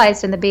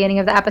realized in the beginning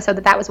of the episode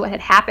that was what had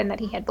happened, that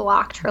he had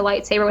blocked her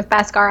lightsaber with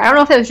Beskar. I don't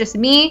know if it was just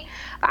me.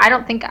 I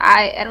don't think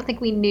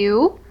we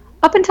knew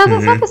up until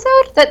this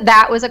episode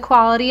that was a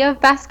quality of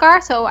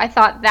Beskar. So I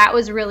thought that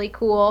was really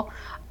cool,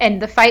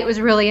 and the fight was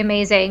really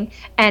amazing.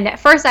 And at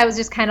first I was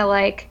just kind of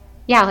like,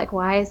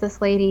 why is this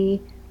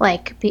lady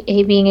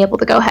being able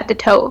to go head to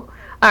toe?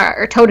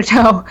 Or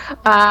toe-to-toe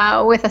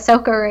with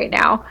Ahsoka right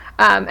now.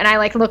 And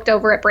I looked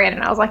over at Brandon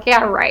and I was like,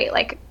 yeah, right.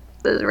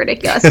 This is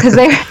ridiculous. Because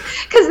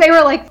they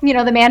were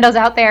the Mando's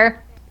out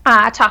there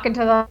talking to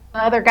the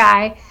other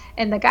guy.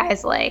 And the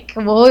guy's like,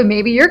 well,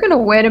 maybe you're going to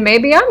win and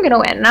maybe I'm going to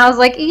win. And I was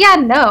like, yeah,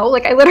 no.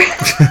 Like, I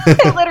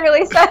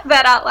literally said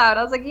that out loud.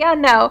 I was like, yeah,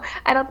 no,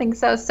 I don't think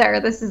so, sir.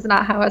 This is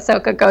not how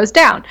Ahsoka goes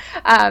down.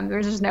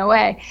 There's just no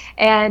way.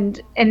 And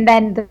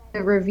then the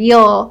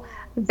reveal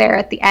there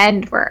at the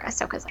end where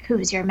Ahsoka's like,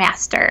 who's your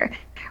master?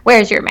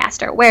 Where's your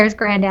master? Where's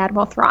Grand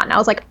Admiral Thrawn? And I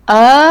was like,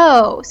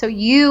 oh, so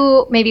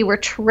you maybe were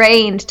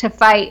trained to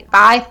fight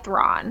by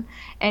Thrawn.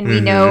 And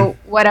we know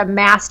what a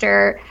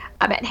master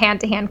at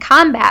hand-to-hand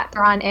combat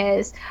Thrawn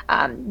is.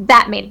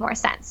 That made more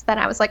sense. Then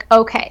I was like,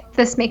 okay,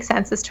 this makes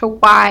sense as to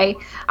why,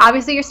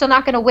 obviously you're still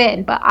not going to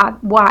win,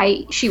 but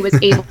why she was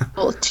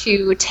able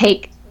to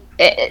take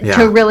it,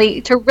 to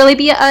really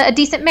be a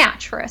decent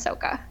match for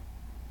Ahsoka.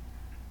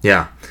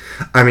 Yeah.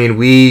 I mean,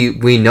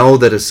 we know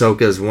that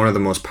Ahsoka is one of the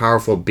most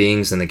powerful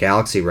beings in the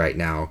galaxy right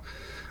now.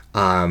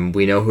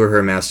 We know who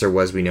her master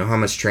was. We know how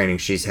much training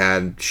she's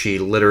had. She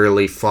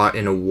literally fought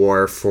in a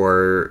war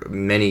for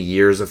many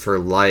years of her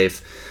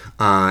life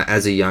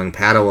as a young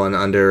Padawan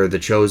under the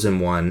Chosen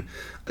One.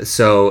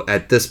 So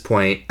at this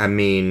point, I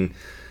mean,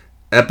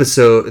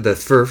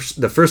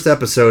 the first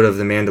episode of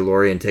The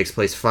Mandalorian takes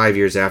place 5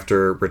 years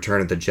after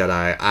Return of the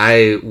Jedi.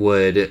 I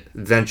would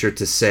venture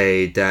to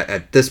say that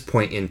at this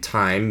point in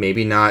time,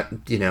 maybe not,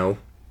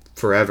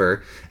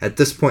 forever, at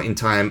this point in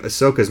time,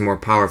 Ahsoka is more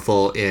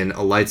powerful in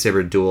a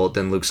lightsaber duel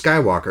than Luke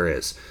Skywalker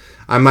is.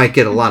 I might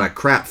get a lot of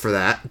crap for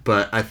that,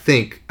 but I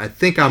think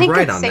I'm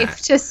right on that.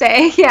 Safe to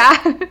say,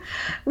 yeah.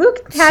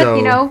 Luke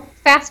had,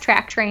 fast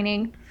track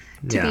training,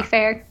 to be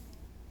fair.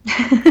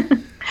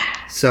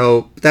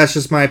 So that's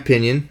just my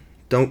opinion.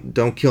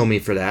 Don't kill me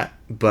for that.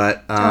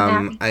 But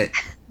that's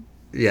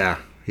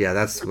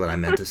what I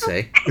meant to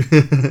say.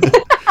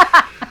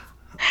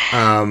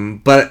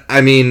 But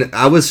I mean,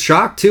 I was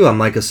shocked too. I'm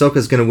like,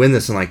 Ahsoka's gonna win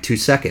this in like 2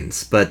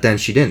 seconds, but then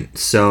she didn't.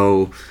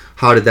 So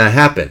how did that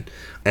happen?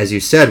 As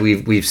you said,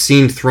 we've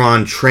seen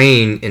Thrawn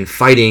train in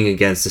fighting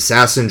against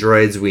assassin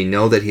droids. We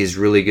know that he's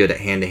really good at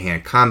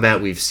hand-to-hand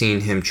combat. We've seen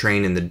him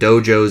train in the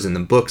dojos and the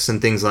books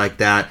and things like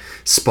that,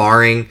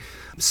 sparring.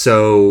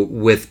 So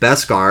with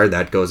Beskar,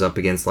 that goes up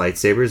against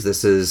lightsabers.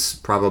 This is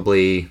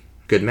probably a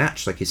good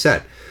match, like you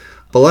said.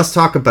 But let's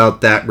talk about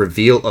that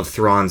reveal of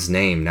Thrawn's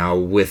name. Now,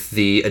 with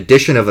the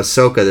addition of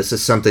Ahsoka, this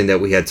is something that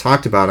we had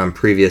talked about on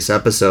previous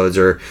episodes,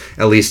 or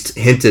at least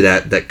hinted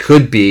at that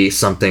could be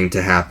something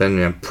to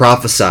happen,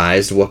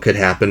 prophesized what could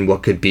happen,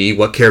 what could be,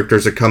 what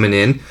characters are coming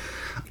in.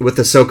 With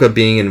Ahsoka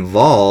being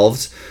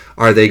involved,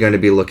 are they going to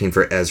be looking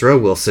for Ezra?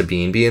 Will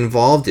Sabine be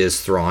involved?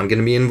 Is Thrawn going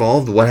to be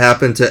involved? What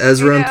happened to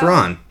Ezra and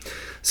Thrawn?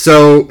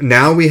 So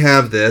now we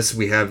have this.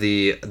 We have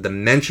the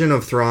mention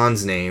of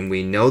Thrawn's name.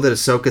 We know that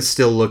Ahsoka's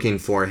still looking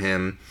for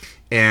him.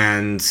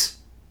 And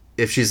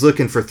if she's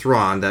looking for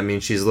Thrawn, that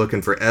means she's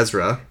looking for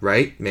Ezra,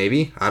 right?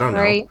 Maybe? I don't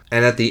know. Right.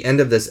 And at the end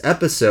of this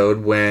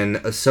episode, when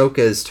Ahsoka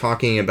is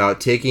talking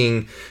about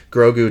taking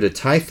Grogu to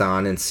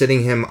Tython and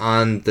sitting him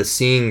on the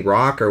Seeing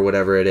Rock or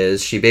whatever it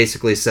is, she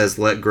basically says,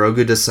 let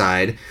Grogu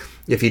decide.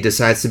 If he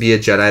decides to be a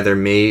Jedi, there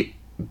may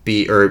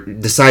be, or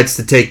decides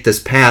to take this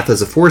path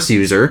as a Force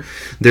user,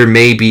 there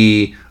may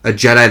be a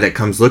Jedi that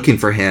comes looking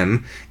for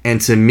him,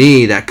 and to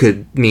me that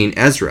could mean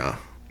Ezra.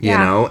 You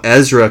know,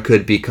 Ezra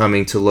could be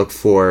coming to look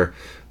for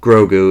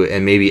Grogu,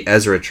 and maybe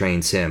Ezra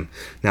trains him.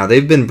 Now,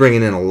 they've been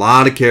bringing in a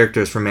lot of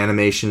characters from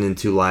animation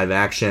into live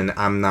action.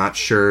 I'm not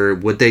sure,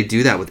 would they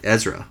do that with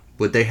Ezra?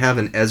 Would they have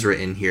an Ezra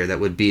in here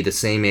that would be the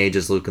same age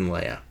as Luke and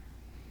Leia?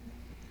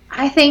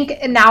 I think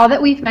now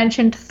that we've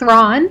mentioned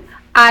Thrawn,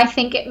 I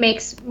think it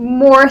makes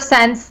more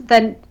sense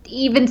than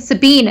even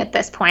Sabine at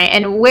this point.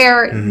 And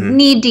we're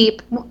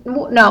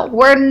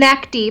we're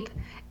neck deep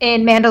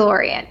in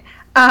Mandalorian.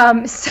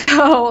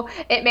 So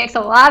it makes a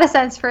lot of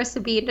sense for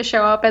Sabine to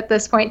show up at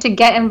this point, to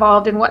get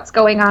involved in what's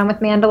going on with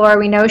Mandalore.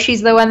 We know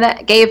she's the one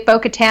that gave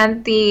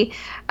Bo-Katan the,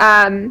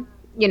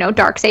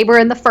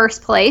 Darksaber in the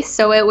first place.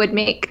 So it would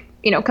make,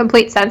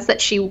 complete sense that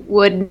she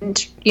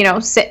wouldn't,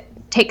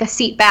 take a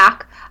seat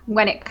back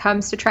when it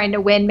comes to trying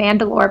to win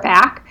Mandalore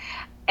back.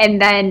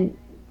 And then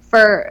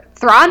for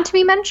Thrawn to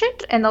be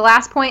mentioned, and the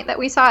last point that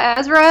we saw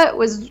Ezra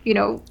was,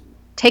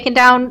 taking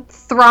down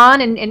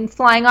Thrawn and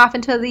flying off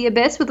into the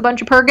abyss with a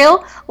bunch of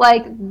Purrgil.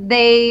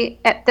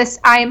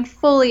 I am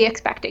fully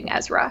expecting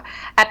Ezra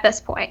at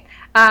this point.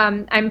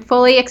 I'm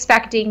fully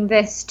expecting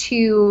this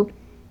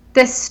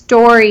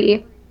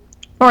story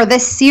or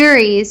this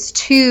series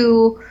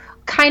to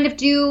kind of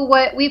do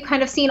what we've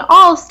kind of seen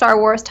all Star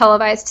Wars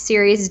televised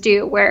series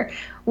do, where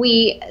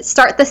we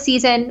start the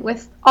season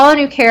with all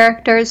new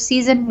characters,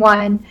 season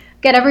 1,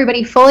 get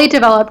everybody fully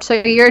developed so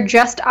you're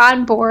just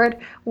on board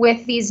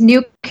with these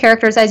new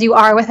characters as you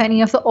are with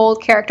any of the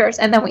old characters,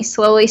 and then we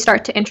slowly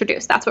start to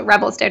introduce. That's what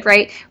Rebels did,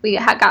 right? We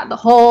had got the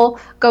whole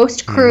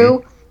Ghost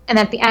crew, and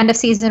at the end of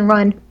season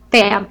 1,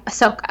 bam,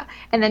 Ahsoka.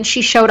 And then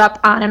she showed up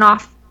on and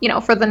off,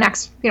 for the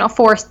next,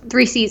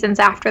 3 seasons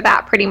after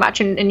that, pretty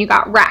much. And you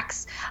got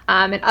Rex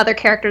and other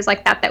characters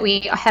like that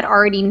we had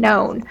already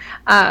known.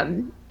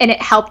 And it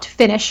helped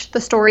finish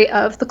the story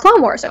of the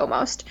Clone Wars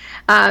almost.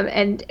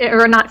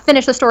 Or not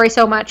finish the story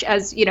so much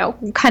as,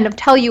 kind of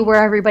tell you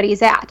where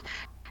everybody's at.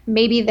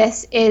 maybe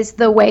this is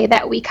the way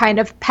that we kind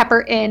of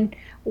pepper in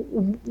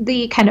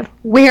the kind of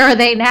where are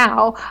they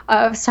now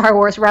of Star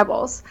Wars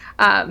Rebels.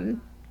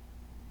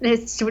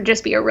 It would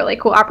just be a really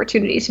cool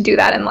opportunity to do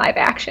that in live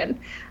action.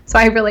 So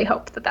I really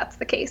hope that that's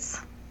the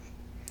case.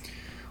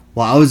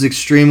 Well, I was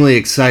extremely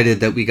excited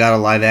that we got a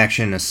live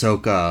action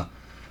Ahsoka,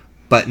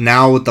 but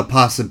now with the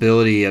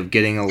possibility of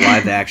getting a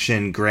live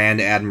action Grand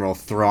Admiral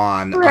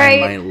Thrawn,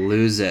 right. I might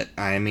lose it.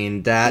 I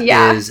mean,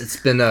 it's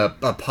been a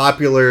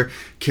popular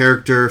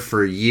character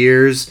for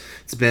years.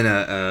 It's been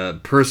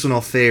a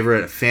personal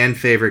favorite, a fan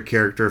favorite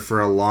character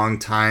for a long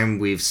time.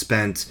 We've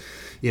spent,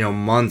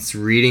 months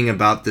reading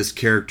about this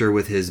character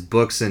with his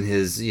books and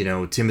his,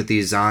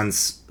 Timothy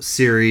Zahn's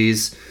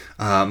series,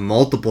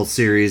 multiple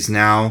series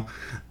now.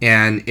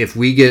 And if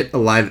we get a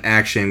live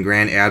action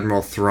Grand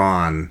Admiral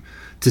Thrawn,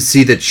 to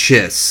see the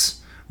Chiss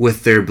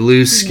with their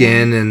blue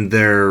skin and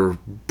their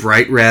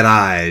bright red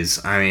eyes,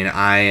 I mean,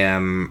 I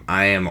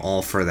am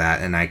all for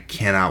that, and I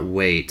cannot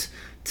wait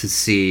to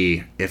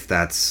see if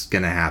that's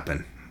gonna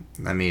happen.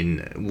 I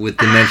mean, with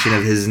the mention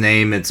of his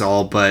name, it's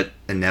all but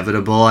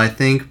inevitable, I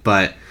think,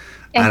 but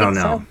I don't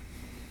know. So.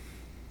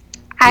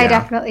 I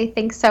definitely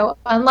think so,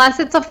 unless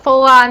it's a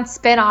full-on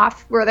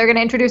spin-off where they're going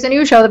to introduce a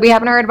new show that we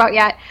haven't heard about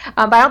yet.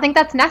 But I don't think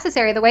that's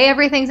necessary. The way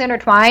everything's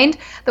intertwined,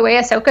 the way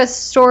Ahsoka's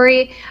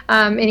story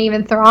and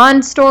even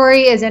Thrawn's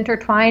story is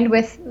intertwined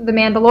with the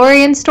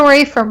Mandalorian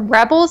story from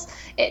Rebels,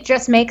 it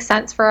just makes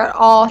sense for it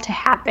all to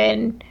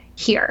happen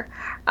here.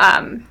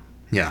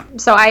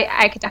 So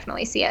I could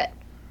definitely see it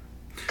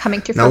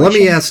coming to fruition. Now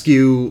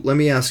let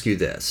me ask you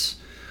this.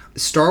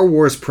 Star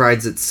Wars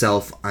prides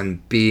itself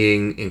on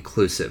being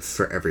inclusive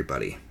for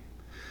everybody.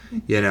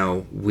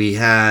 We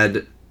have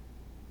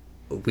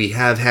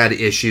had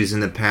issues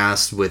in the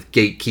past with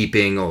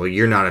gatekeeping. Oh,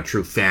 you're not a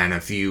true fan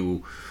if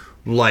you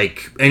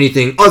like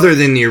anything other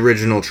than the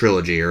original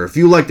trilogy, or if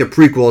you like the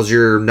prequels,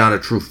 you're not a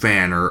true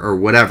fan, or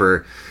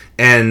whatever.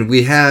 And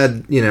we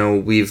had,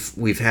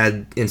 we've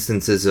had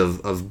instances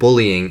of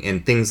bullying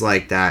and things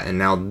like that. And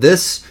now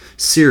this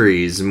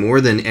series, more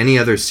than any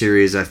other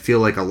series, I feel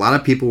like a lot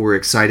of people were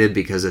excited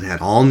because it had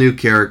all new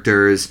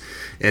characters.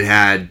 It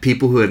had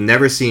people who have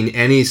never seen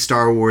any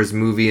Star Wars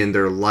movie in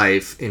their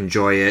life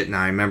enjoy it. And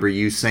I remember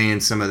you saying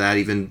some of that.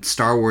 Even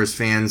Star Wars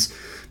fans,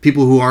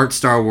 people who aren't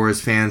Star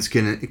Wars fans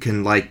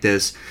can like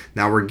this.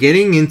 Now we're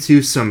getting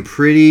into some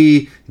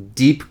pretty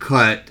deep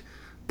cut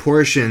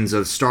portions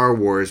of Star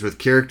Wars with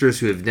characters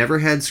who have never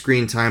had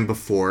screen time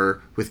before,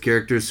 with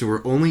characters who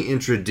were only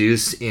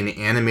introduced in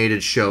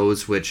animated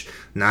shows, which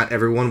not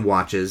everyone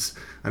watches.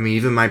 I mean,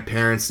 even my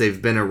parents,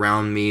 they've been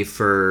around me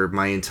for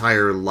my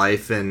entire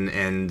life,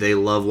 and they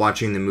love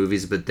watching the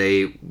movies, but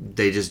they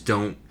just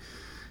don't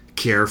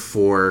care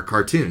for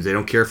cartoons. They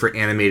don't care for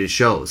animated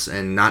shows,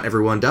 and not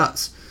everyone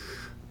does.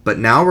 But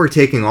now we're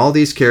taking all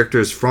these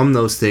characters from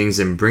those things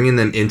and bringing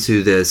them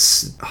into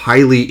this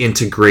highly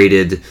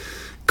integrated,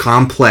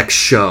 complex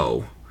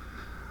show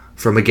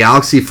from a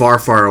galaxy far,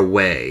 far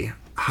away.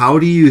 How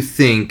do you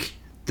think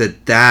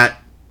that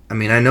I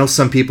mean, I know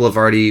some people have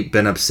already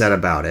been upset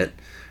about it,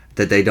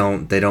 that they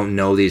don't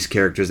know these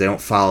characters, they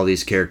don't follow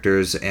these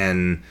characters,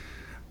 and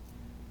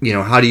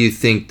how do you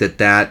think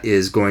that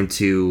is going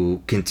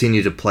to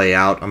continue to play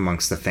out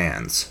amongst the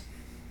fans?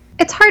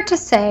 It's hard to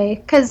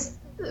say, because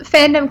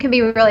fandom can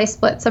be really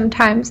split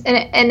sometimes,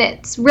 and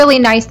it's really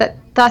nice that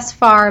thus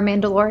far the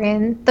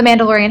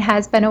Mandalorian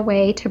has been a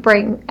way to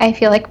bring, I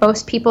feel like,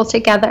 most people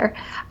together.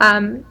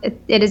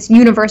 It is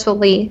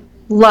universally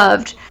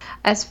loved,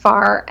 as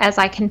far as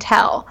I can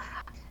tell.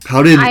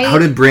 How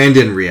did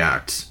Brandon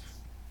react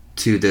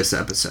to this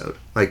episode?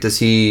 Like, does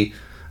he?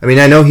 I mean,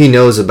 I know he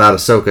knows about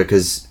Ahsoka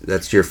because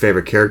that's your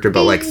favorite character,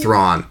 but like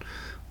Thrawn.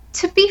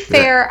 To be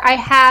fair, I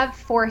have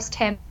forced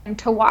him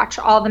to watch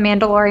all the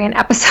Mandalorian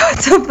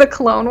episodes of the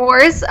Clone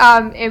Wars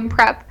in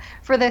prep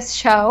for this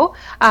show.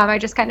 I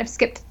just kind of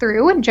skipped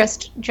through and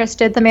just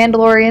did the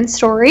Mandalorian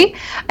story.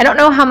 I don't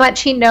know how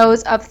much he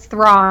knows of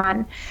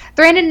Thrawn.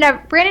 Brandon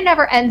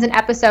never ends an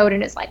episode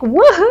and is like,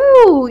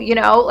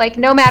 woohoo, like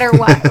no matter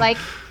what. Like,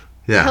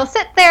 He'll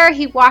sit there,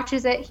 he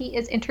watches it, he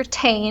is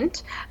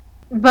entertained,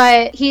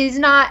 but he's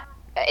not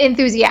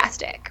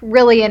enthusiastic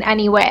really in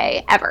any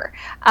way ever.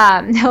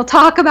 He'll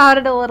talk about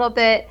it a little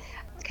bit,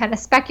 kind of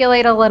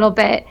speculate a little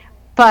bit,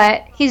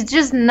 but he's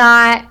just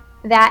not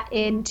that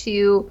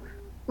into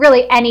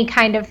really any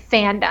kind of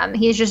fandom.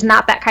 He's just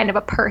not that kind of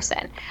a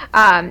person.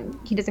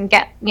 He doesn't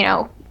get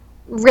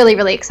really,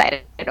 really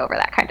excited over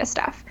that kind of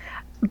stuff,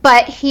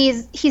 but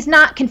he's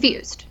not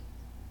confused.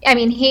 I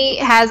mean, he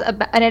has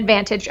an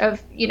advantage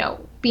of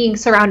being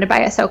surrounded by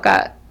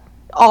Ahsoka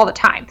all the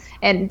time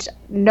and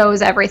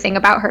knows everything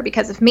about her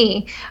because of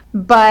me.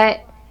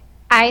 But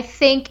I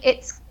think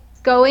it's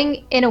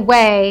going in a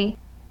way,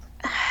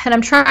 and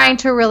I'm trying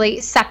to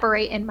really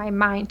separate in my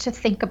mind to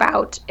think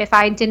about if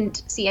I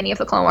didn't see any of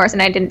the Clone Wars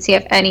and I didn't see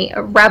any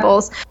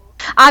Rebels.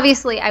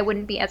 Obviously, I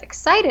wouldn't be as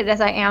excited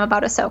as I am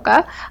about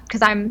Ahsoka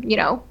because I'm,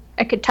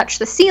 I could touch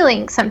the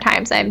ceiling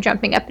sometimes. I'm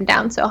jumping up and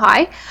down so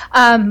high.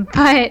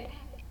 But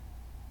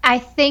I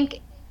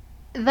think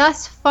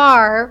thus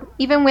far,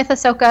 even with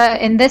Ahsoka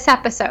in this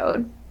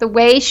episode, the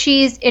way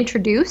she's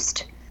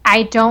introduced,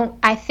 I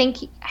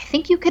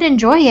think you could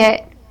enjoy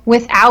it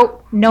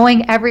without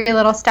knowing every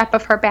little step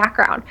of her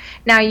background.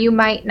 Now, you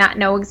might not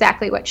know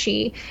exactly what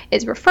she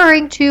is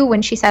referring to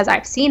when she says,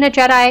 I've seen a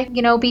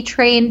Jedi, be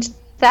trained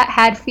that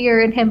had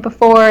fear in him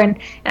before, and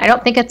I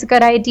don't think it's a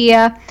good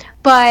idea,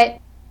 but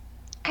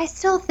I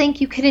still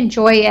think you could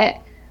enjoy it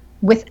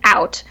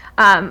without.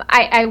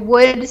 I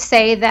would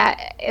say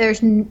that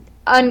there's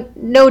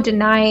no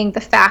denying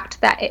the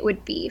fact that it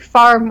would be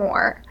far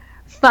more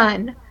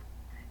fun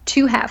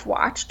to have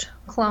watched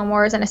Clone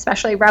Wars and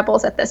especially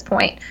Rebels at this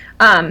point.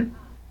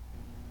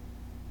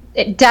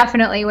 It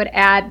definitely would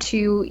add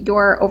to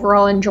your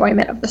overall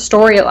enjoyment of the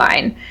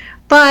storyline.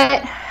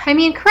 But, I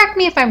mean, correct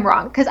me if I'm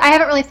wrong, because I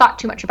haven't really thought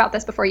too much about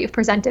this before you've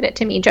presented it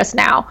to me just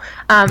now.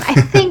 I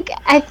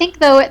think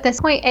though, at this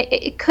point,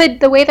 it could,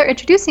 the way they're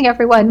introducing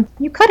everyone,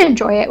 you could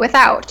enjoy it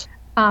without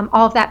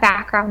all of that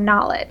background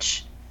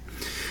knowledge.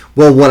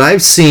 Well, what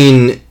I've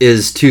seen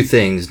is two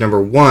things.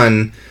 Number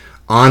one,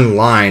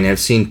 online, I've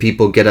seen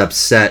people get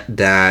upset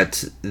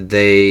that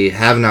they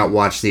have not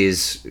watched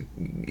these,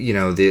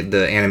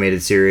 the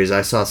animated series.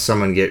 I saw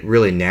someone get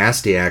really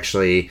nasty,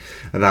 actually,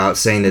 about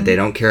saying that they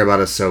don't care about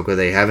Ahsoka.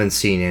 They haven't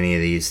seen any of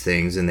these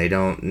things, and they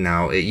don't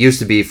now. It used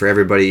to be for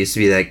everybody. It used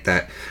to be like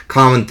that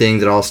common thing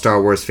that all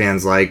Star Wars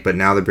fans like, but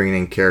now they're bringing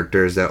in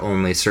characters that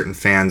only certain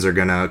fans are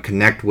going to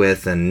connect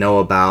with and know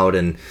about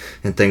and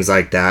things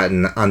like that.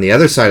 And on the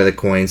other side of the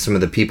coin, some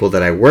of the people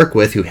that I work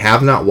with who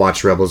have not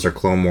watched Rebels or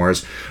Clone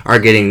Wars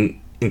are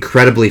getting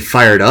incredibly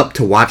fired up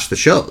to watch the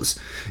shows,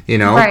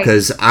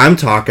 because I'm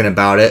talking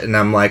about it and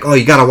I'm like, oh,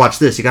 you gotta watch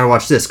this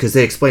because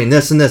they explain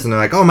this and this, and they're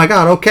like, oh my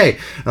god, okay,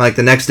 and like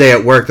the next day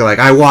at work they're like,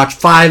 I watched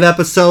 5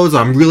 episodes,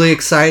 I'm really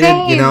excited.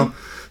 Same.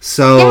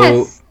 So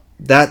yes.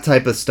 That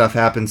type of stuff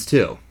happens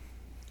too.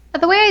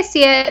 The way I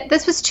see it,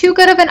 this was too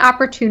good of an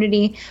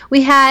opportunity.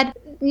 We had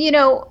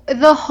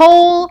the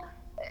whole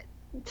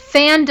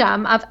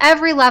fandom of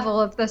every level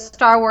of the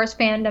Star Wars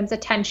fandom's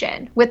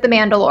attention with The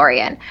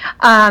Mandalorian.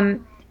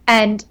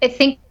 And I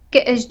think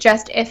it is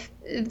just, if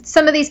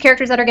some of these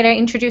characters that are getting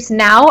introduced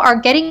now are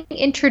getting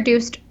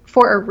introduced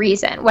for a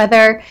reason,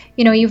 whether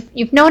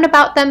you've known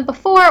about them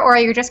before or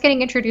you're just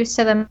getting introduced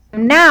to them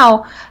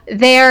now,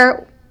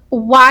 they're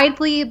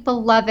widely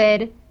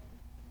beloved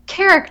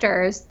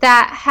characters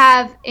that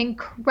have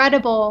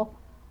incredible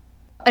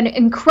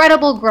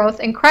growth,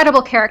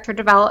 incredible character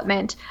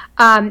development,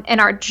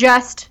 and are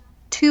just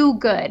too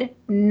good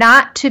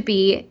not to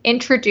be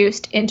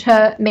introduced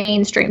into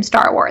mainstream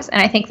Star Wars.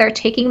 And I think they're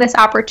taking this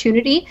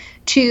opportunity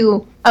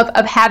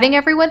of having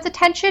everyone's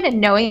attention and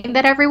knowing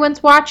that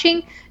everyone's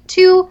watching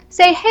to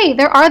say, hey,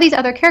 there are these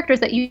other characters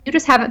that you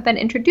just haven't been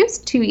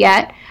introduced to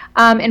yet,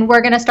 and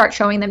we're going to start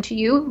showing them to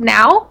you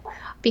now,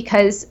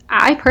 because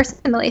I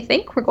personally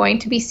think we're going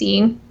to be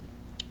seeing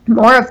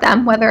more of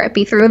them, whether it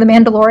be through The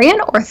Mandalorian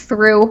or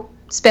through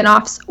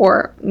spin-offs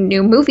or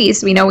new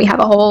movies. We know we have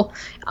a whole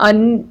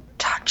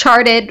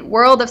uncharted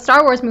world of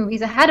Star Wars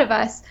movies ahead of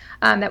us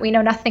that we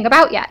know nothing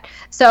about yet.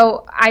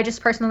 So I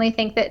just personally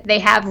think that they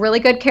have really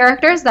good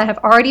characters that have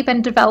already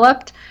been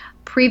developed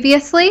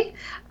previously,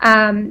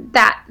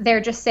 that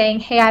they're just saying,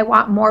 hey, I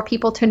want more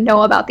people to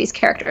know about these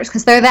characters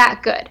because they're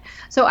that good.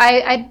 So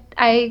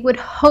I would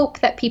hope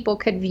that people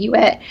could view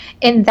it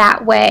in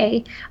that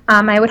way.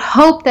 I would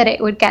hope that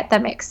it would get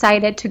them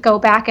excited to go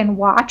back and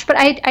watch, but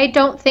I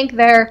don't think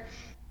they're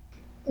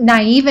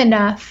naive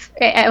enough.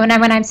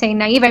 When I'm saying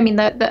naive, I mean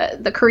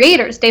the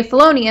creators, Dave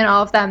Filoni and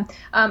all of them.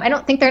 I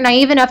don't think they're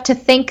naive enough to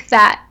think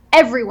that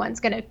everyone's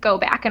going to go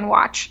back and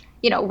watch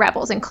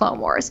Rebels and Clone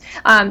Wars.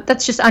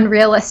 That's just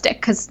unrealistic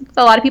because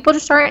a lot of people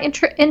just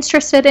aren't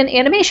interested in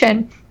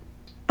animation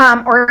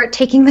or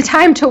taking the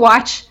time to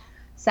watch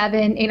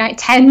 7, 8, 9,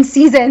 10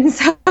 seasons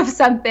of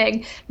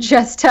something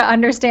just to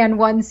understand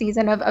one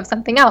season of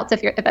something else.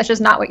 If that's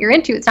just not what you're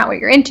into, it's not what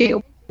you're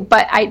into.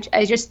 But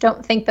I just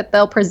don't think that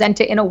they'll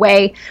present it in a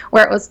way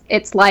where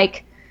it's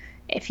like,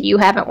 if you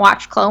haven't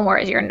watched Clone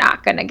Wars, you're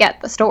not going to get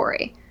the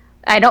story.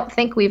 I don't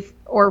think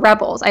or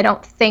Rebels, I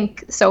don't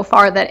think so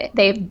far that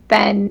they've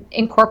been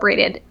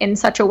incorporated in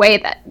such a way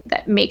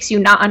that makes you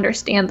not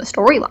understand the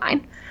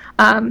storyline.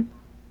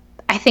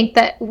 I think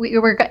that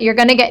you're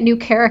going to get new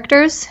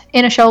characters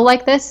in a show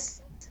like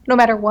this, no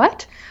matter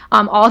what.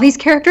 All these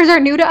characters are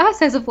new to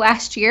us as of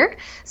last year.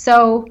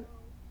 So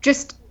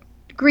just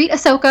greet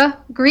Ahsoka,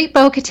 greet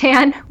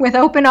Bo-Katan with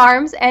open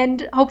arms,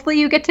 and hopefully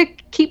you get to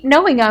keep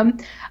knowing them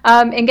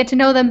and get to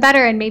know them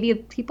better. And maybe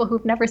people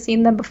who've never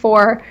seen them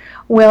before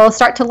will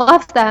start to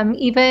love them,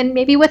 even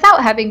maybe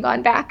without having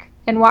gone back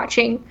and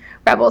watching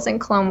Rebels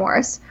and Clone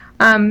Wars.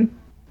 I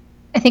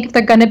think if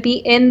they're going to be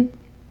in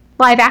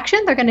live action,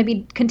 they're going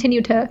to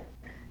continue to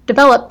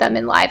develop them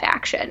in live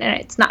action,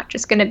 and it's not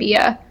just going to be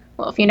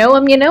well, if you know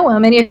them, you know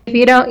them, and if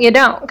you don't, you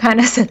don't kind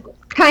of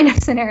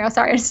scenario.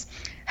 Sorry,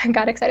 I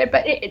got excited,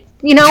 but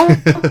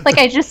like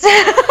I just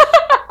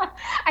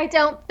I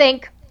don't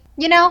think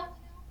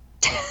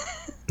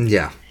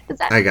Yeah,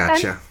 I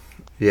gotcha.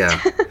 Yeah.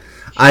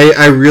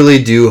 I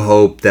really do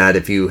hope that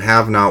if you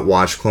have not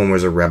watched Clone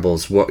Wars or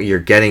Rebels, what you're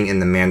getting in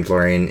The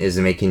Mandalorian is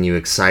making you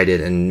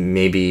excited and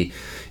maybe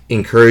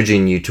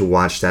encouraging you to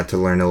watch that to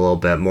learn a little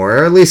bit more,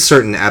 or at least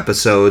certain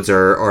episodes,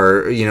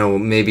 or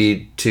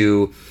maybe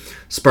to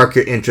spark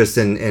your interest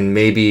and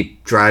maybe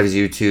drives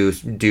you to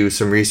do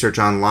some research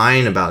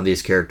online about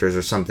these characters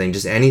or something,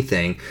 just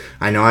anything.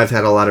 I know I've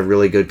had a lot of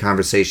really good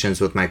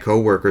conversations with my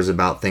coworkers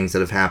about things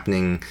that have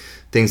happened,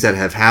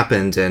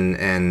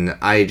 and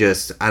I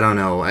don't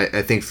know.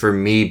 I think for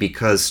me,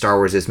 because Star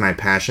Wars is my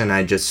passion,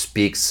 I just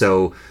speak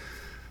so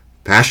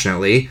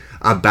passionately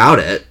about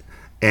it.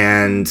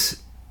 And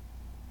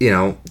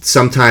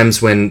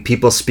sometimes when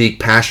people speak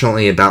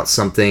passionately about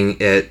something,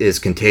 it is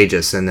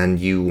contagious, and then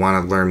you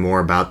want to learn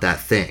more about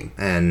that thing.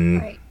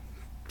 And right.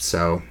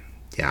 So,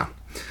 yeah.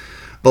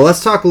 But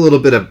let's talk a little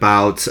bit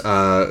about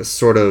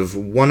sort of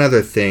one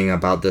other thing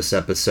about this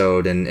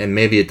episode, and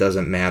maybe it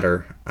doesn't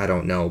matter, I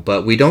don't know,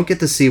 but we don't get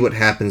to see what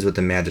happens with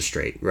the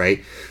Magistrate,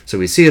 right? So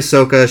we see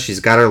Ahsoka, she's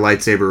got her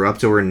lightsaber up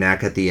to her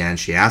neck at the end,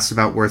 she asks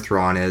about where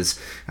Thrawn is,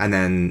 and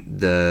then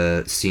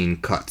the scene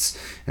cuts.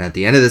 And at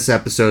the end of this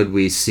episode,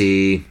 we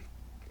see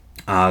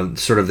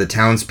sort of the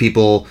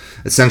townspeople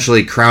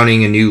essentially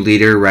crowning a new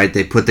leader, right?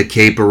 They put the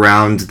cape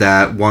around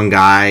that one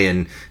guy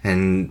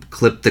and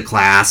clip the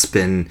clasp,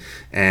 and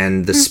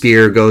the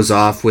spear goes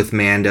off with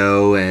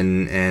Mando,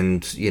 and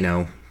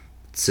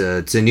it's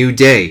a new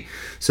day.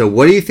 So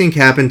what do you think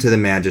happened to the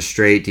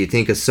Magistrate? Do you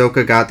think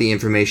Ahsoka got the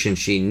information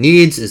she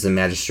needs? Is the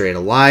Magistrate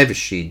alive? Is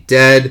she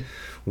dead?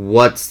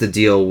 What's the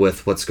deal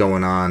with what's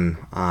going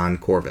on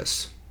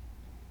Corvus?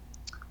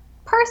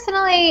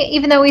 Personally,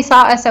 even though we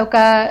saw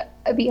Ahsoka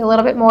be a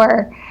little bit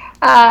more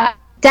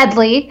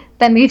deadly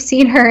than we've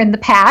seen her in the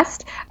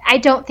past, I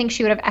don't think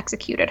she would have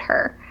executed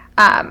her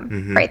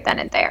right then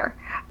and there.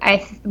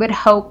 I would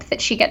hope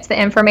that she gets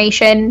the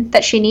information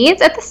that she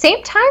needs. At the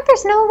same time,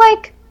 there's no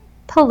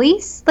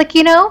police,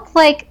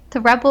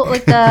 the rebel,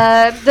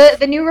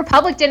 the New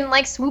Republic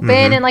didn't swoop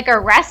in and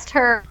arrest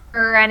her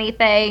or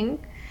anything.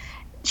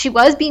 She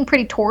was being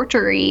pretty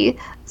torture-y,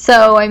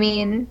 so I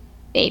mean,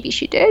 maybe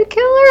she did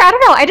kill her. I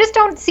don't know. I just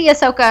don't see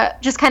Ahsoka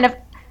just kind of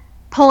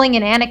pulling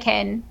an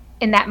Anakin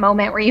in that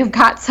moment where you've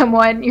got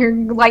someone, your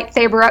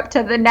lightsaber up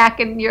to the neck,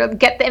 and you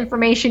get the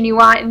information you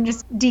want and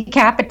just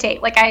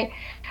decapitate.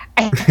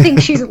 I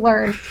think she's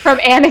learned from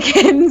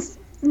Anakin's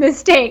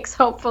mistakes,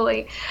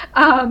 hopefully.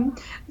 Well,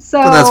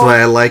 that's why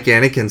I like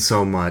Anakin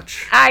so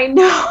much. I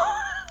know.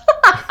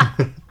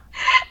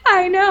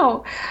 I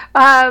know.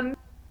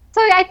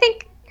 So I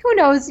think, who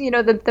knows,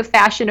 the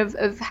fashion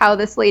of how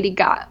this lady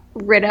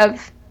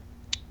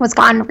was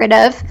gotten rid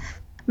of.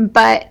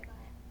 But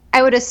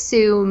I would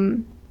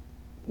assume,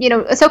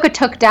 Ahsoka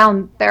took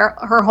down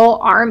her whole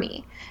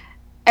army.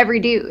 Every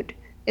dude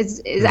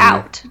is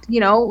out.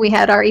 We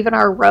had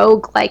our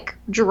rogue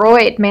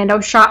droid Mando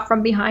shot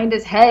from behind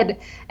his head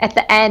at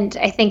the end.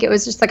 I think it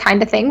was just the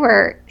kind of thing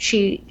where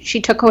she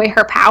took away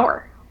her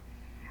power,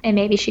 and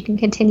maybe she can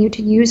continue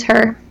to use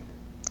her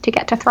to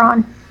get to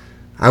Thrawn.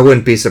 I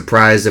wouldn't be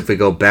surprised if we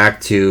go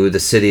back to the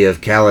city of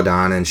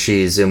Caladan and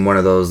she's in one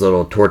of those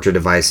little torture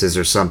devices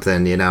or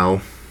something,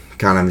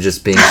 kind of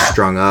just being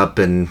strung up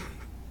and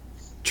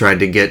tried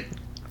to get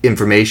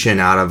information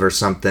out of or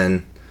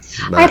something.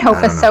 But I'd hope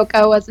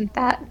Ahsoka wasn't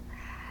that.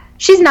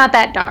 She's not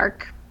that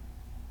dark,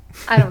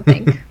 I don't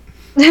think.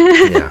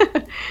 Yeah.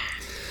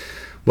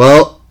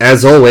 Well,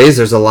 as always,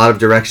 there's a lot of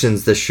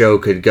directions this show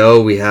could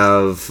go. We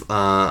have,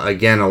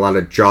 again, a lot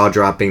of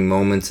jaw-dropping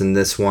moments in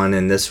this one,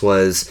 and this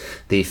was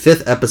the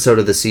 5th episode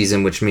of the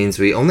season, which means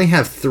we only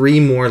have 3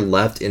 more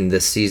left in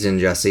this season,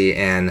 Jesse,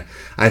 and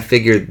I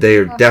figured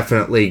they're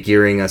definitely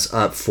gearing us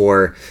up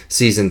for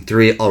Season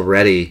 3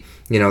 already.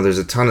 There's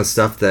a ton of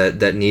stuff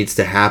that needs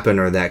to happen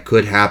or that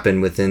could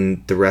happen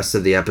within the rest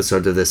of the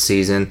episodes of this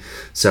season,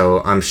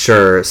 so I'm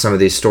sure some of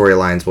these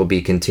storylines will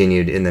be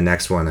continued in the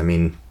next one. I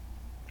mean,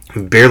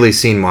 we've barely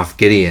seen Moff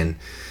Gideon,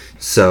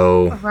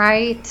 so...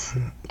 Right.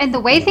 And the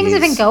way things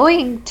have been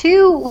going,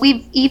 too,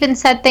 we've even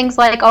said things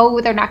like,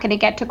 oh, they're not going to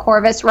get to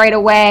Corvus right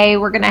away.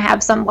 We're going to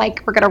have some, we're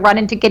going to run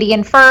into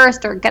Gideon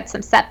first or get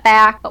some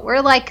setback. But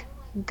we're,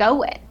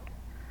 going.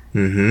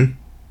 Mm-hmm.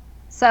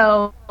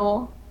 So,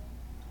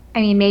 I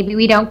mean, maybe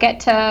we don't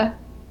get to,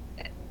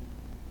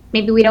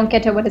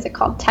 what is it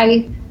called?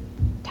 Tython?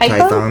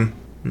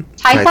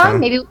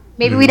 Tython?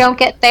 Maybe we don't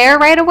get there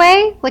right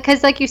away,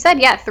 because like you said,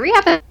 3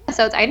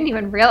 episodes. I didn't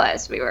even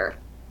realize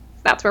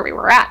that's where we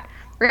were at.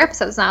 3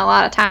 episodes, not a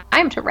lot of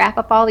time to wrap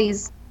up all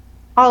these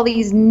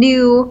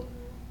new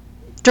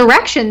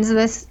directions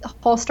this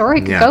whole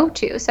story could go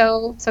to.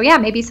 So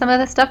maybe some of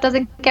the stuff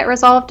doesn't get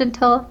resolved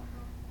until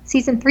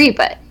Season 3,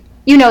 but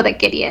that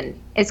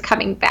Gideon is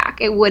coming back.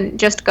 It wouldn't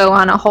just go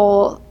on a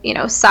whole,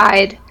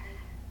 side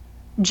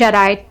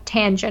Jedi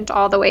tangent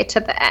all the way to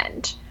the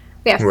end.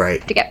 We have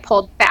to get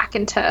pulled back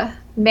into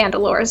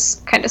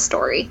Mandalore's kind of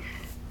story.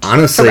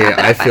 Honestly,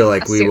 I feel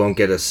like we won't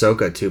get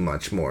Ahsoka too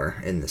much more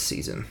in this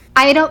season.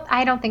 I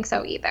don't think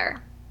so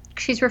either.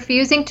 She's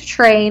refusing to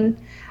train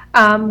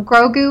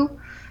Grogu.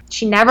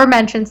 She never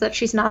mentions that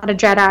she's not a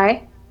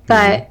Jedi.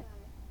 But,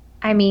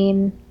 I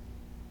mean,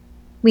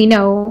 we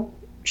know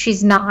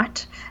she's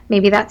not.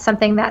 Maybe that's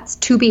something that's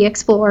to be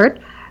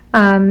explored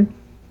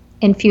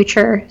in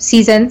future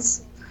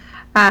seasons,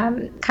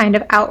 kind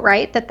of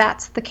outright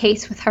that's the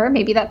case with her.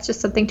 Maybe that's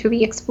just something to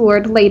be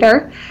explored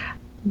later.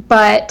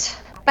 But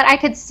I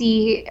could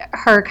see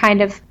her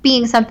kind of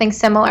being something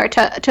similar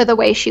to the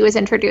way she was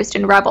introduced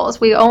in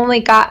Rebels. We only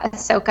got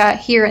Ahsoka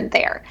here and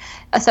there.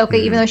 Ahsoka,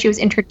 even though she was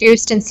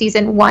introduced in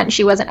season 1,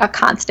 she wasn't a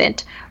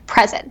constant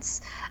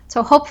presence.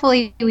 So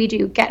hopefully we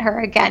do get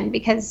her again,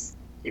 because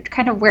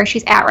kind of where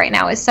she's at right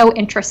now is so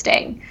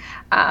interesting.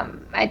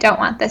 I don't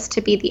want this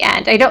to be the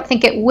end. I don't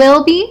think it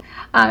will be.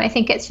 I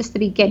think it's just the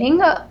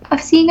beginning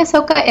of seeing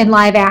Ahsoka in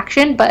live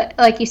action. But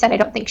like you said, I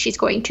don't think she's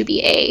going to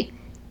be a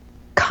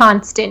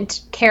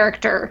constant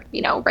character,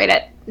 right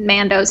at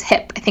Mando's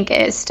hip. I think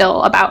it is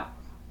still about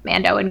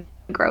Mando and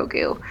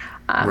Grogu.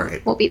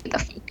 Will be the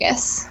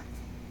focus.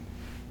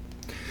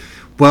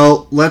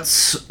 Well,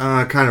 let's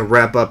kind of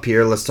wrap up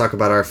here. Let's talk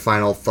about our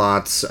final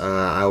thoughts.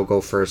 I will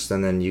go first,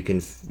 and then you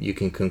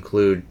can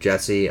conclude,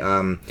 Jesse.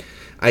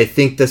 I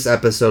think this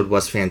episode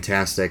was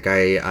fantastic.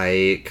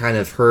 I kind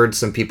of heard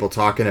some people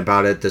talking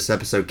about it. This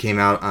episode came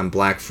out on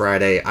Black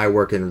Friday. I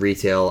work in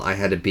retail. I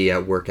had to be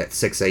at work at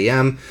 6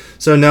 a.m.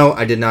 So no,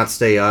 I did not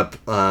stay up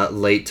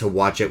late to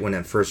watch it when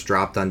it first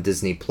dropped on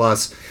Disney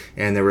Plus.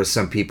 And there were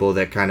some people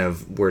that kind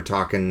of were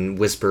talking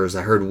whispers.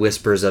 I heard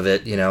whispers of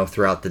it,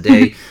 throughout the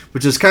day,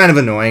 which is kind of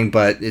annoying,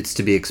 but it's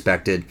to be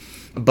expected.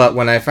 But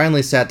when I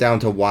finally sat down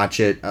to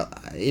watch it,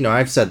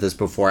 I've said this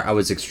before, I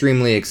was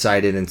extremely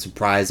excited and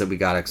surprised that we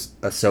got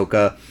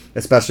Ahsoka,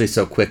 especially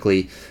so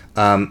quickly.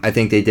 I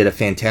think they did a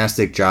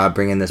fantastic job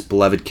bringing this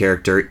beloved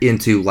character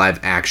into live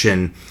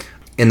action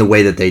in the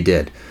way that they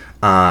did.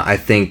 I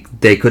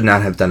think they could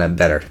not have done it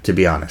better, to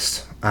be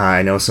honest.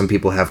 I know some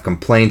people have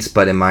complaints,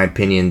 but in my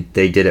opinion,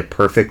 they did it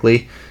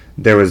perfectly.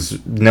 There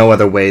was no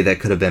other way that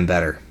could have been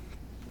better.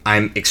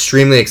 I'm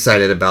extremely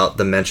excited about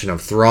the mention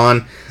of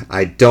Thrawn.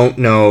 I don't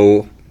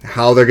know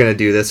how they're going to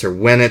do this or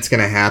when it's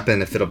going to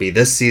happen, if it'll be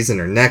this season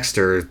or next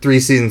or 3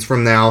 seasons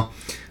from now,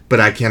 but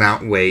I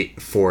cannot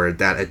wait for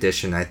that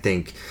addition. I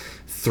think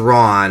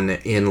Thrawn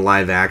in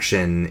live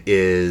action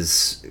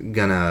is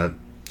going to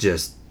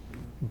just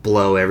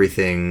blow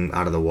everything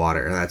out of the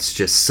water. That's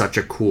just such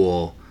a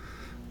cool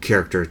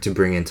character to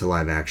bring into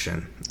live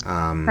action.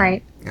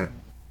 Right.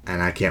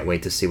 And I can't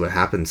wait to see what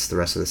happens the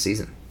rest of the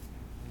season.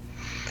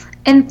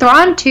 And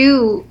Thrawn,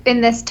 too,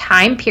 in this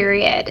time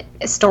period,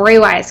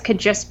 story-wise, could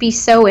just be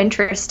so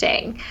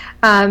interesting.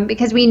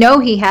 Because we know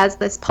he has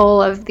this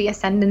pull of the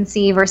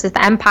Ascendancy versus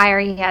the Empire.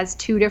 He has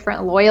 2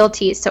 different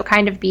loyalties. So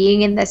kind of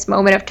being in this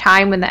moment of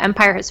time when the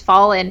Empire has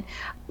fallen,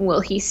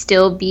 will he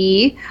still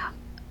be,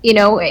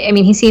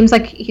 he seems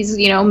like he's,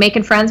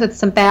 making friends with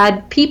some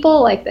bad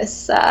people, like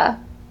this,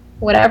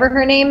 whatever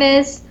her name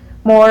is,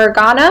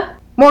 Morgan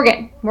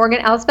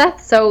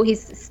Elsbeth. So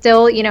he's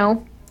still,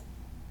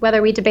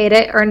 whether we debate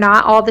it or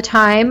not all the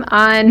time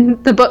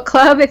on the book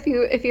club, if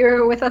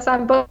you're with us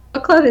on book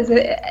club,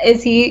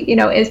 is he,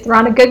 is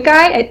Thrawn a good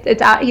guy?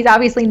 He's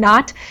obviously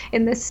not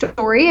in this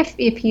story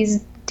if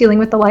he's dealing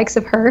with the likes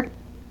of her.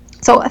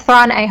 So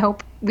Thrawn, I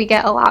hope we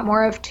get a lot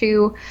more of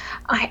too.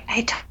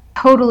 I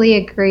totally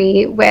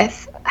agree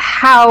with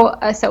how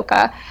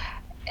Ahsoka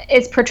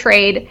is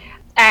portrayed.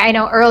 I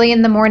know early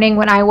in the morning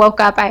when I woke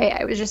up,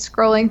 I was just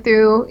scrolling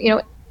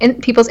through, in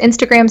people's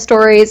Instagram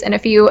stories, and a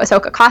few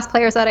Ahsoka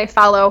cosplayers that I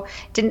follow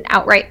didn't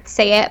outright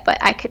say it, but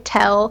I could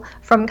tell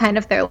from kind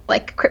of their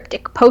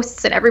cryptic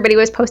posts, and everybody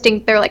was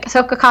posting their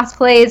Ahsoka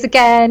cosplays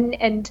again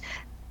and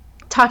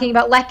talking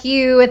about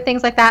Lekku and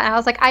things like that. And I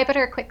was like, I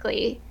better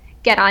quickly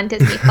get on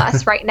Disney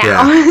Plus right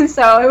now. Yeah.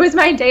 So it was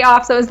my day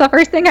off, so it was the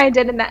first thing I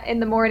did in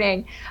the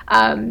morning.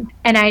 And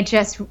I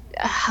just,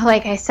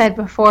 like I said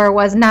before,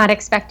 was not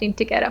expecting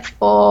to get a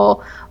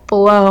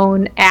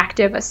full-blown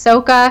active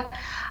Ahsoka.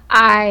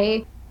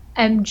 I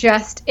am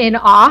just in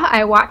awe.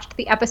 I watched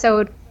the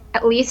episode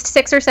at least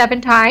 6 or 7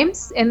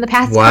 times in the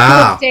past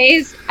couple of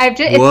days.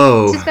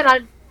 It's just been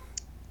on.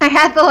 I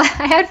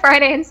had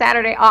Friday and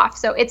Saturday off,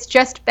 so it's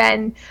just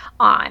been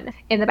on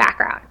in the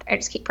background. I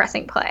just keep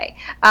pressing play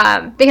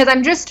because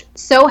I'm just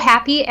so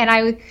happy.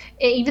 And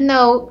even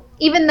though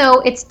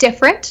it's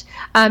different,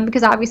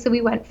 because obviously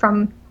we went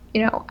from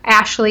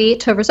Ashley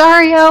to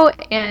Rosario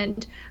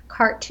and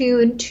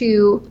cartoon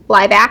to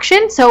live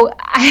action, so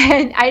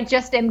I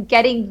just am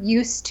getting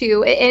used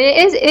to it.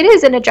 It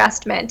is an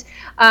adjustment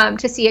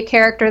to see a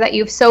character that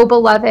you've so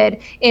beloved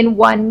in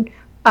one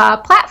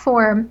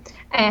platform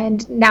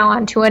and now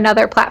onto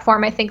another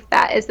platform. I think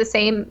that is the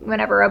same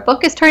whenever a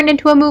book is turned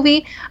into a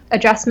movie.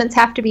 Adjustments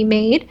have to be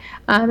made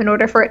in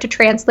order for it to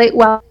translate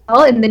well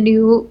in the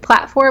new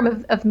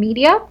platform of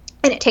media.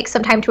 And it takes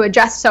some time to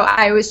adjust. So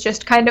I was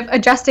just kind of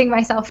adjusting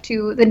myself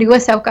to the new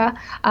Ahsoka.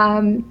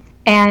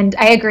 And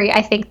I agree.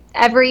 I think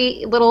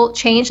every little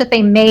change that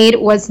they made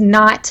was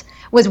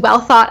well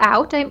thought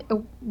out.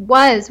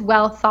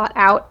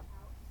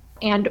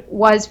 And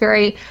was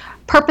very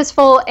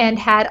purposeful and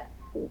had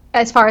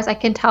as far as I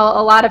can tell,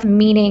 a lot of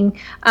meaning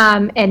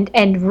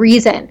and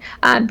reason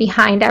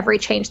behind every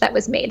change that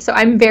was made. So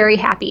I'm very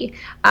happy.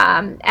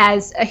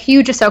 As a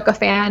huge Ahsoka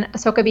fan,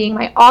 Ahsoka being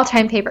my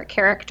all-time favorite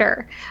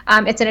character,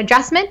 it's an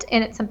adjustment,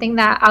 and it's something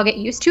that I'll get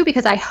used to,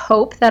 because I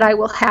hope that I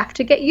will have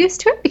to get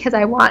used to it, because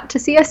I want to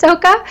see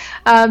Ahsoka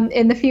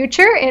in the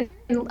future in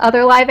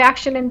other live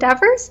action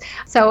endeavors.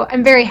 So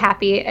I'm very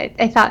happy.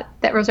 I thought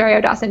that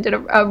Rosario Dawson did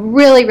a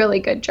really, really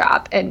good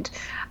job, and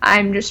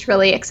I'm just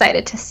really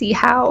excited to see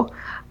how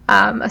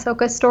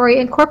Ahsoka's story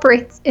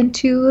incorporates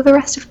into the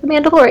rest of The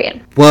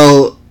Mandalorian.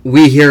 Well,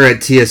 we here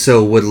at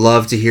TSO would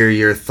love to hear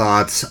your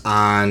thoughts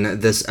on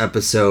this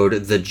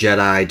episode, The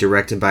Jedi,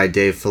 directed by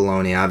Dave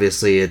Filoni.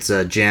 Obviously, it's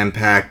a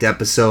jam-packed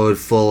episode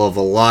full of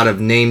a lot of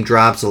name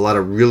drops, a lot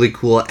of really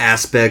cool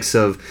aspects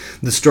of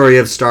the story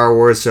of Star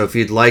Wars. So if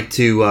you'd like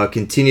to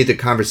continue the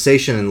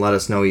conversation and let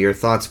us know your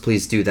thoughts,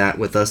 please do that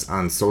with us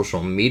on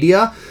social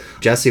media.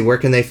 Jesse, where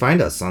can they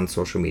find us on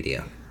social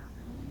media?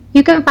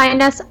 You can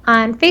find us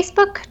on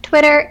Facebook,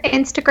 Twitter,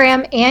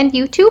 Instagram, and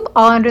YouTube,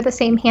 all under the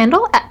same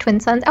handle at Twin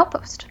Suns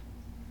Outpost.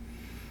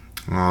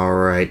 All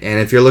right, and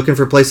if you're looking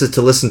for places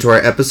to listen to our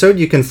episode,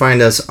 you can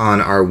find us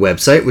on our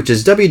website, which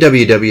is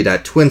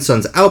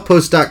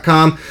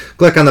www.twinsonsoutpost.com.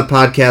 Click on the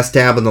podcast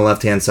tab on the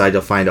left-hand side.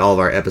 You'll find all of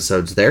our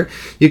episodes there.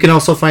 You can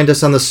also find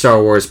us on the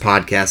Star Wars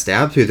Podcast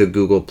app through the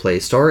Google Play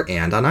Store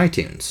and on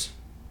iTunes.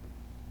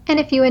 And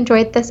if you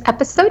enjoyed this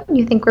episode and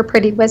you think we're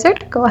pretty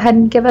wizard, go ahead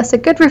and give us a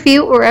good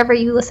review wherever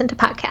you listen to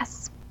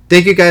podcasts.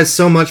 Thank you guys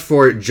so much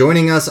for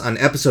joining us on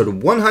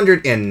episode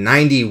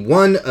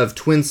 191 of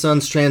Twin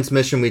Suns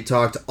Transmission. We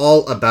talked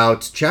all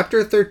about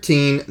Chapter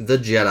 13, The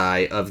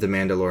Jedi of The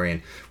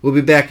Mandalorian. We'll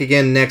be back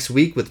again next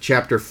week with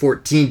Chapter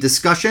 14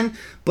 discussion,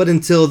 but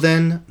until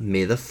then,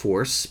 may the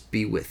Force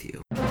be with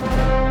you.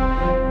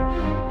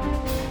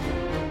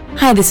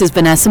 Hi, this is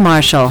Vanessa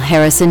Marshall,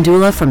 Harrison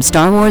Dula from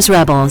Star Wars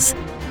Rebels.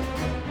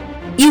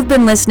 You've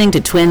been listening to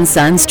Twin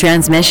Suns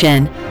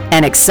Transmission,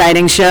 an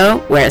exciting show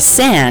where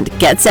sand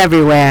gets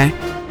everywhere.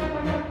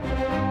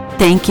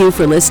 Thank you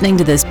for listening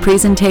to this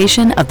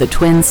presentation of the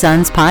Twin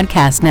Suns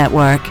Podcast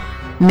Network.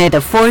 May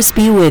the Force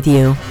be with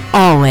you,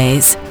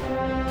 always.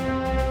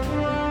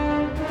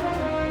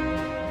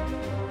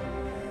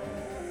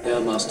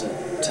 Airmaster,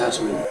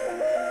 Tatooine.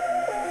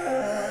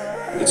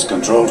 It's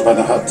controlled by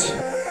the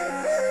Hutt.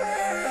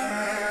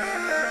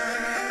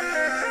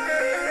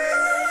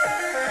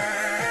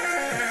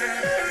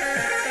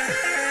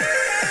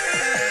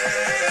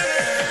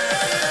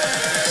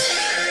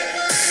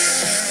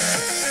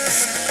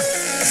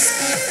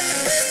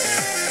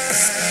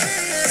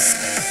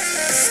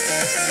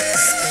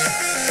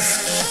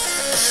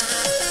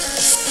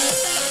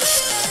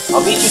 I'll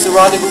meet you at the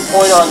rendezvous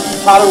point on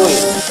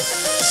Tatooine.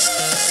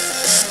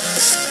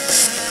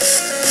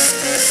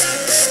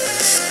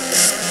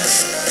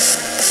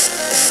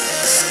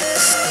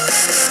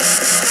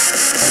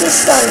 This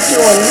son's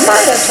doing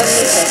murder to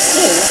me,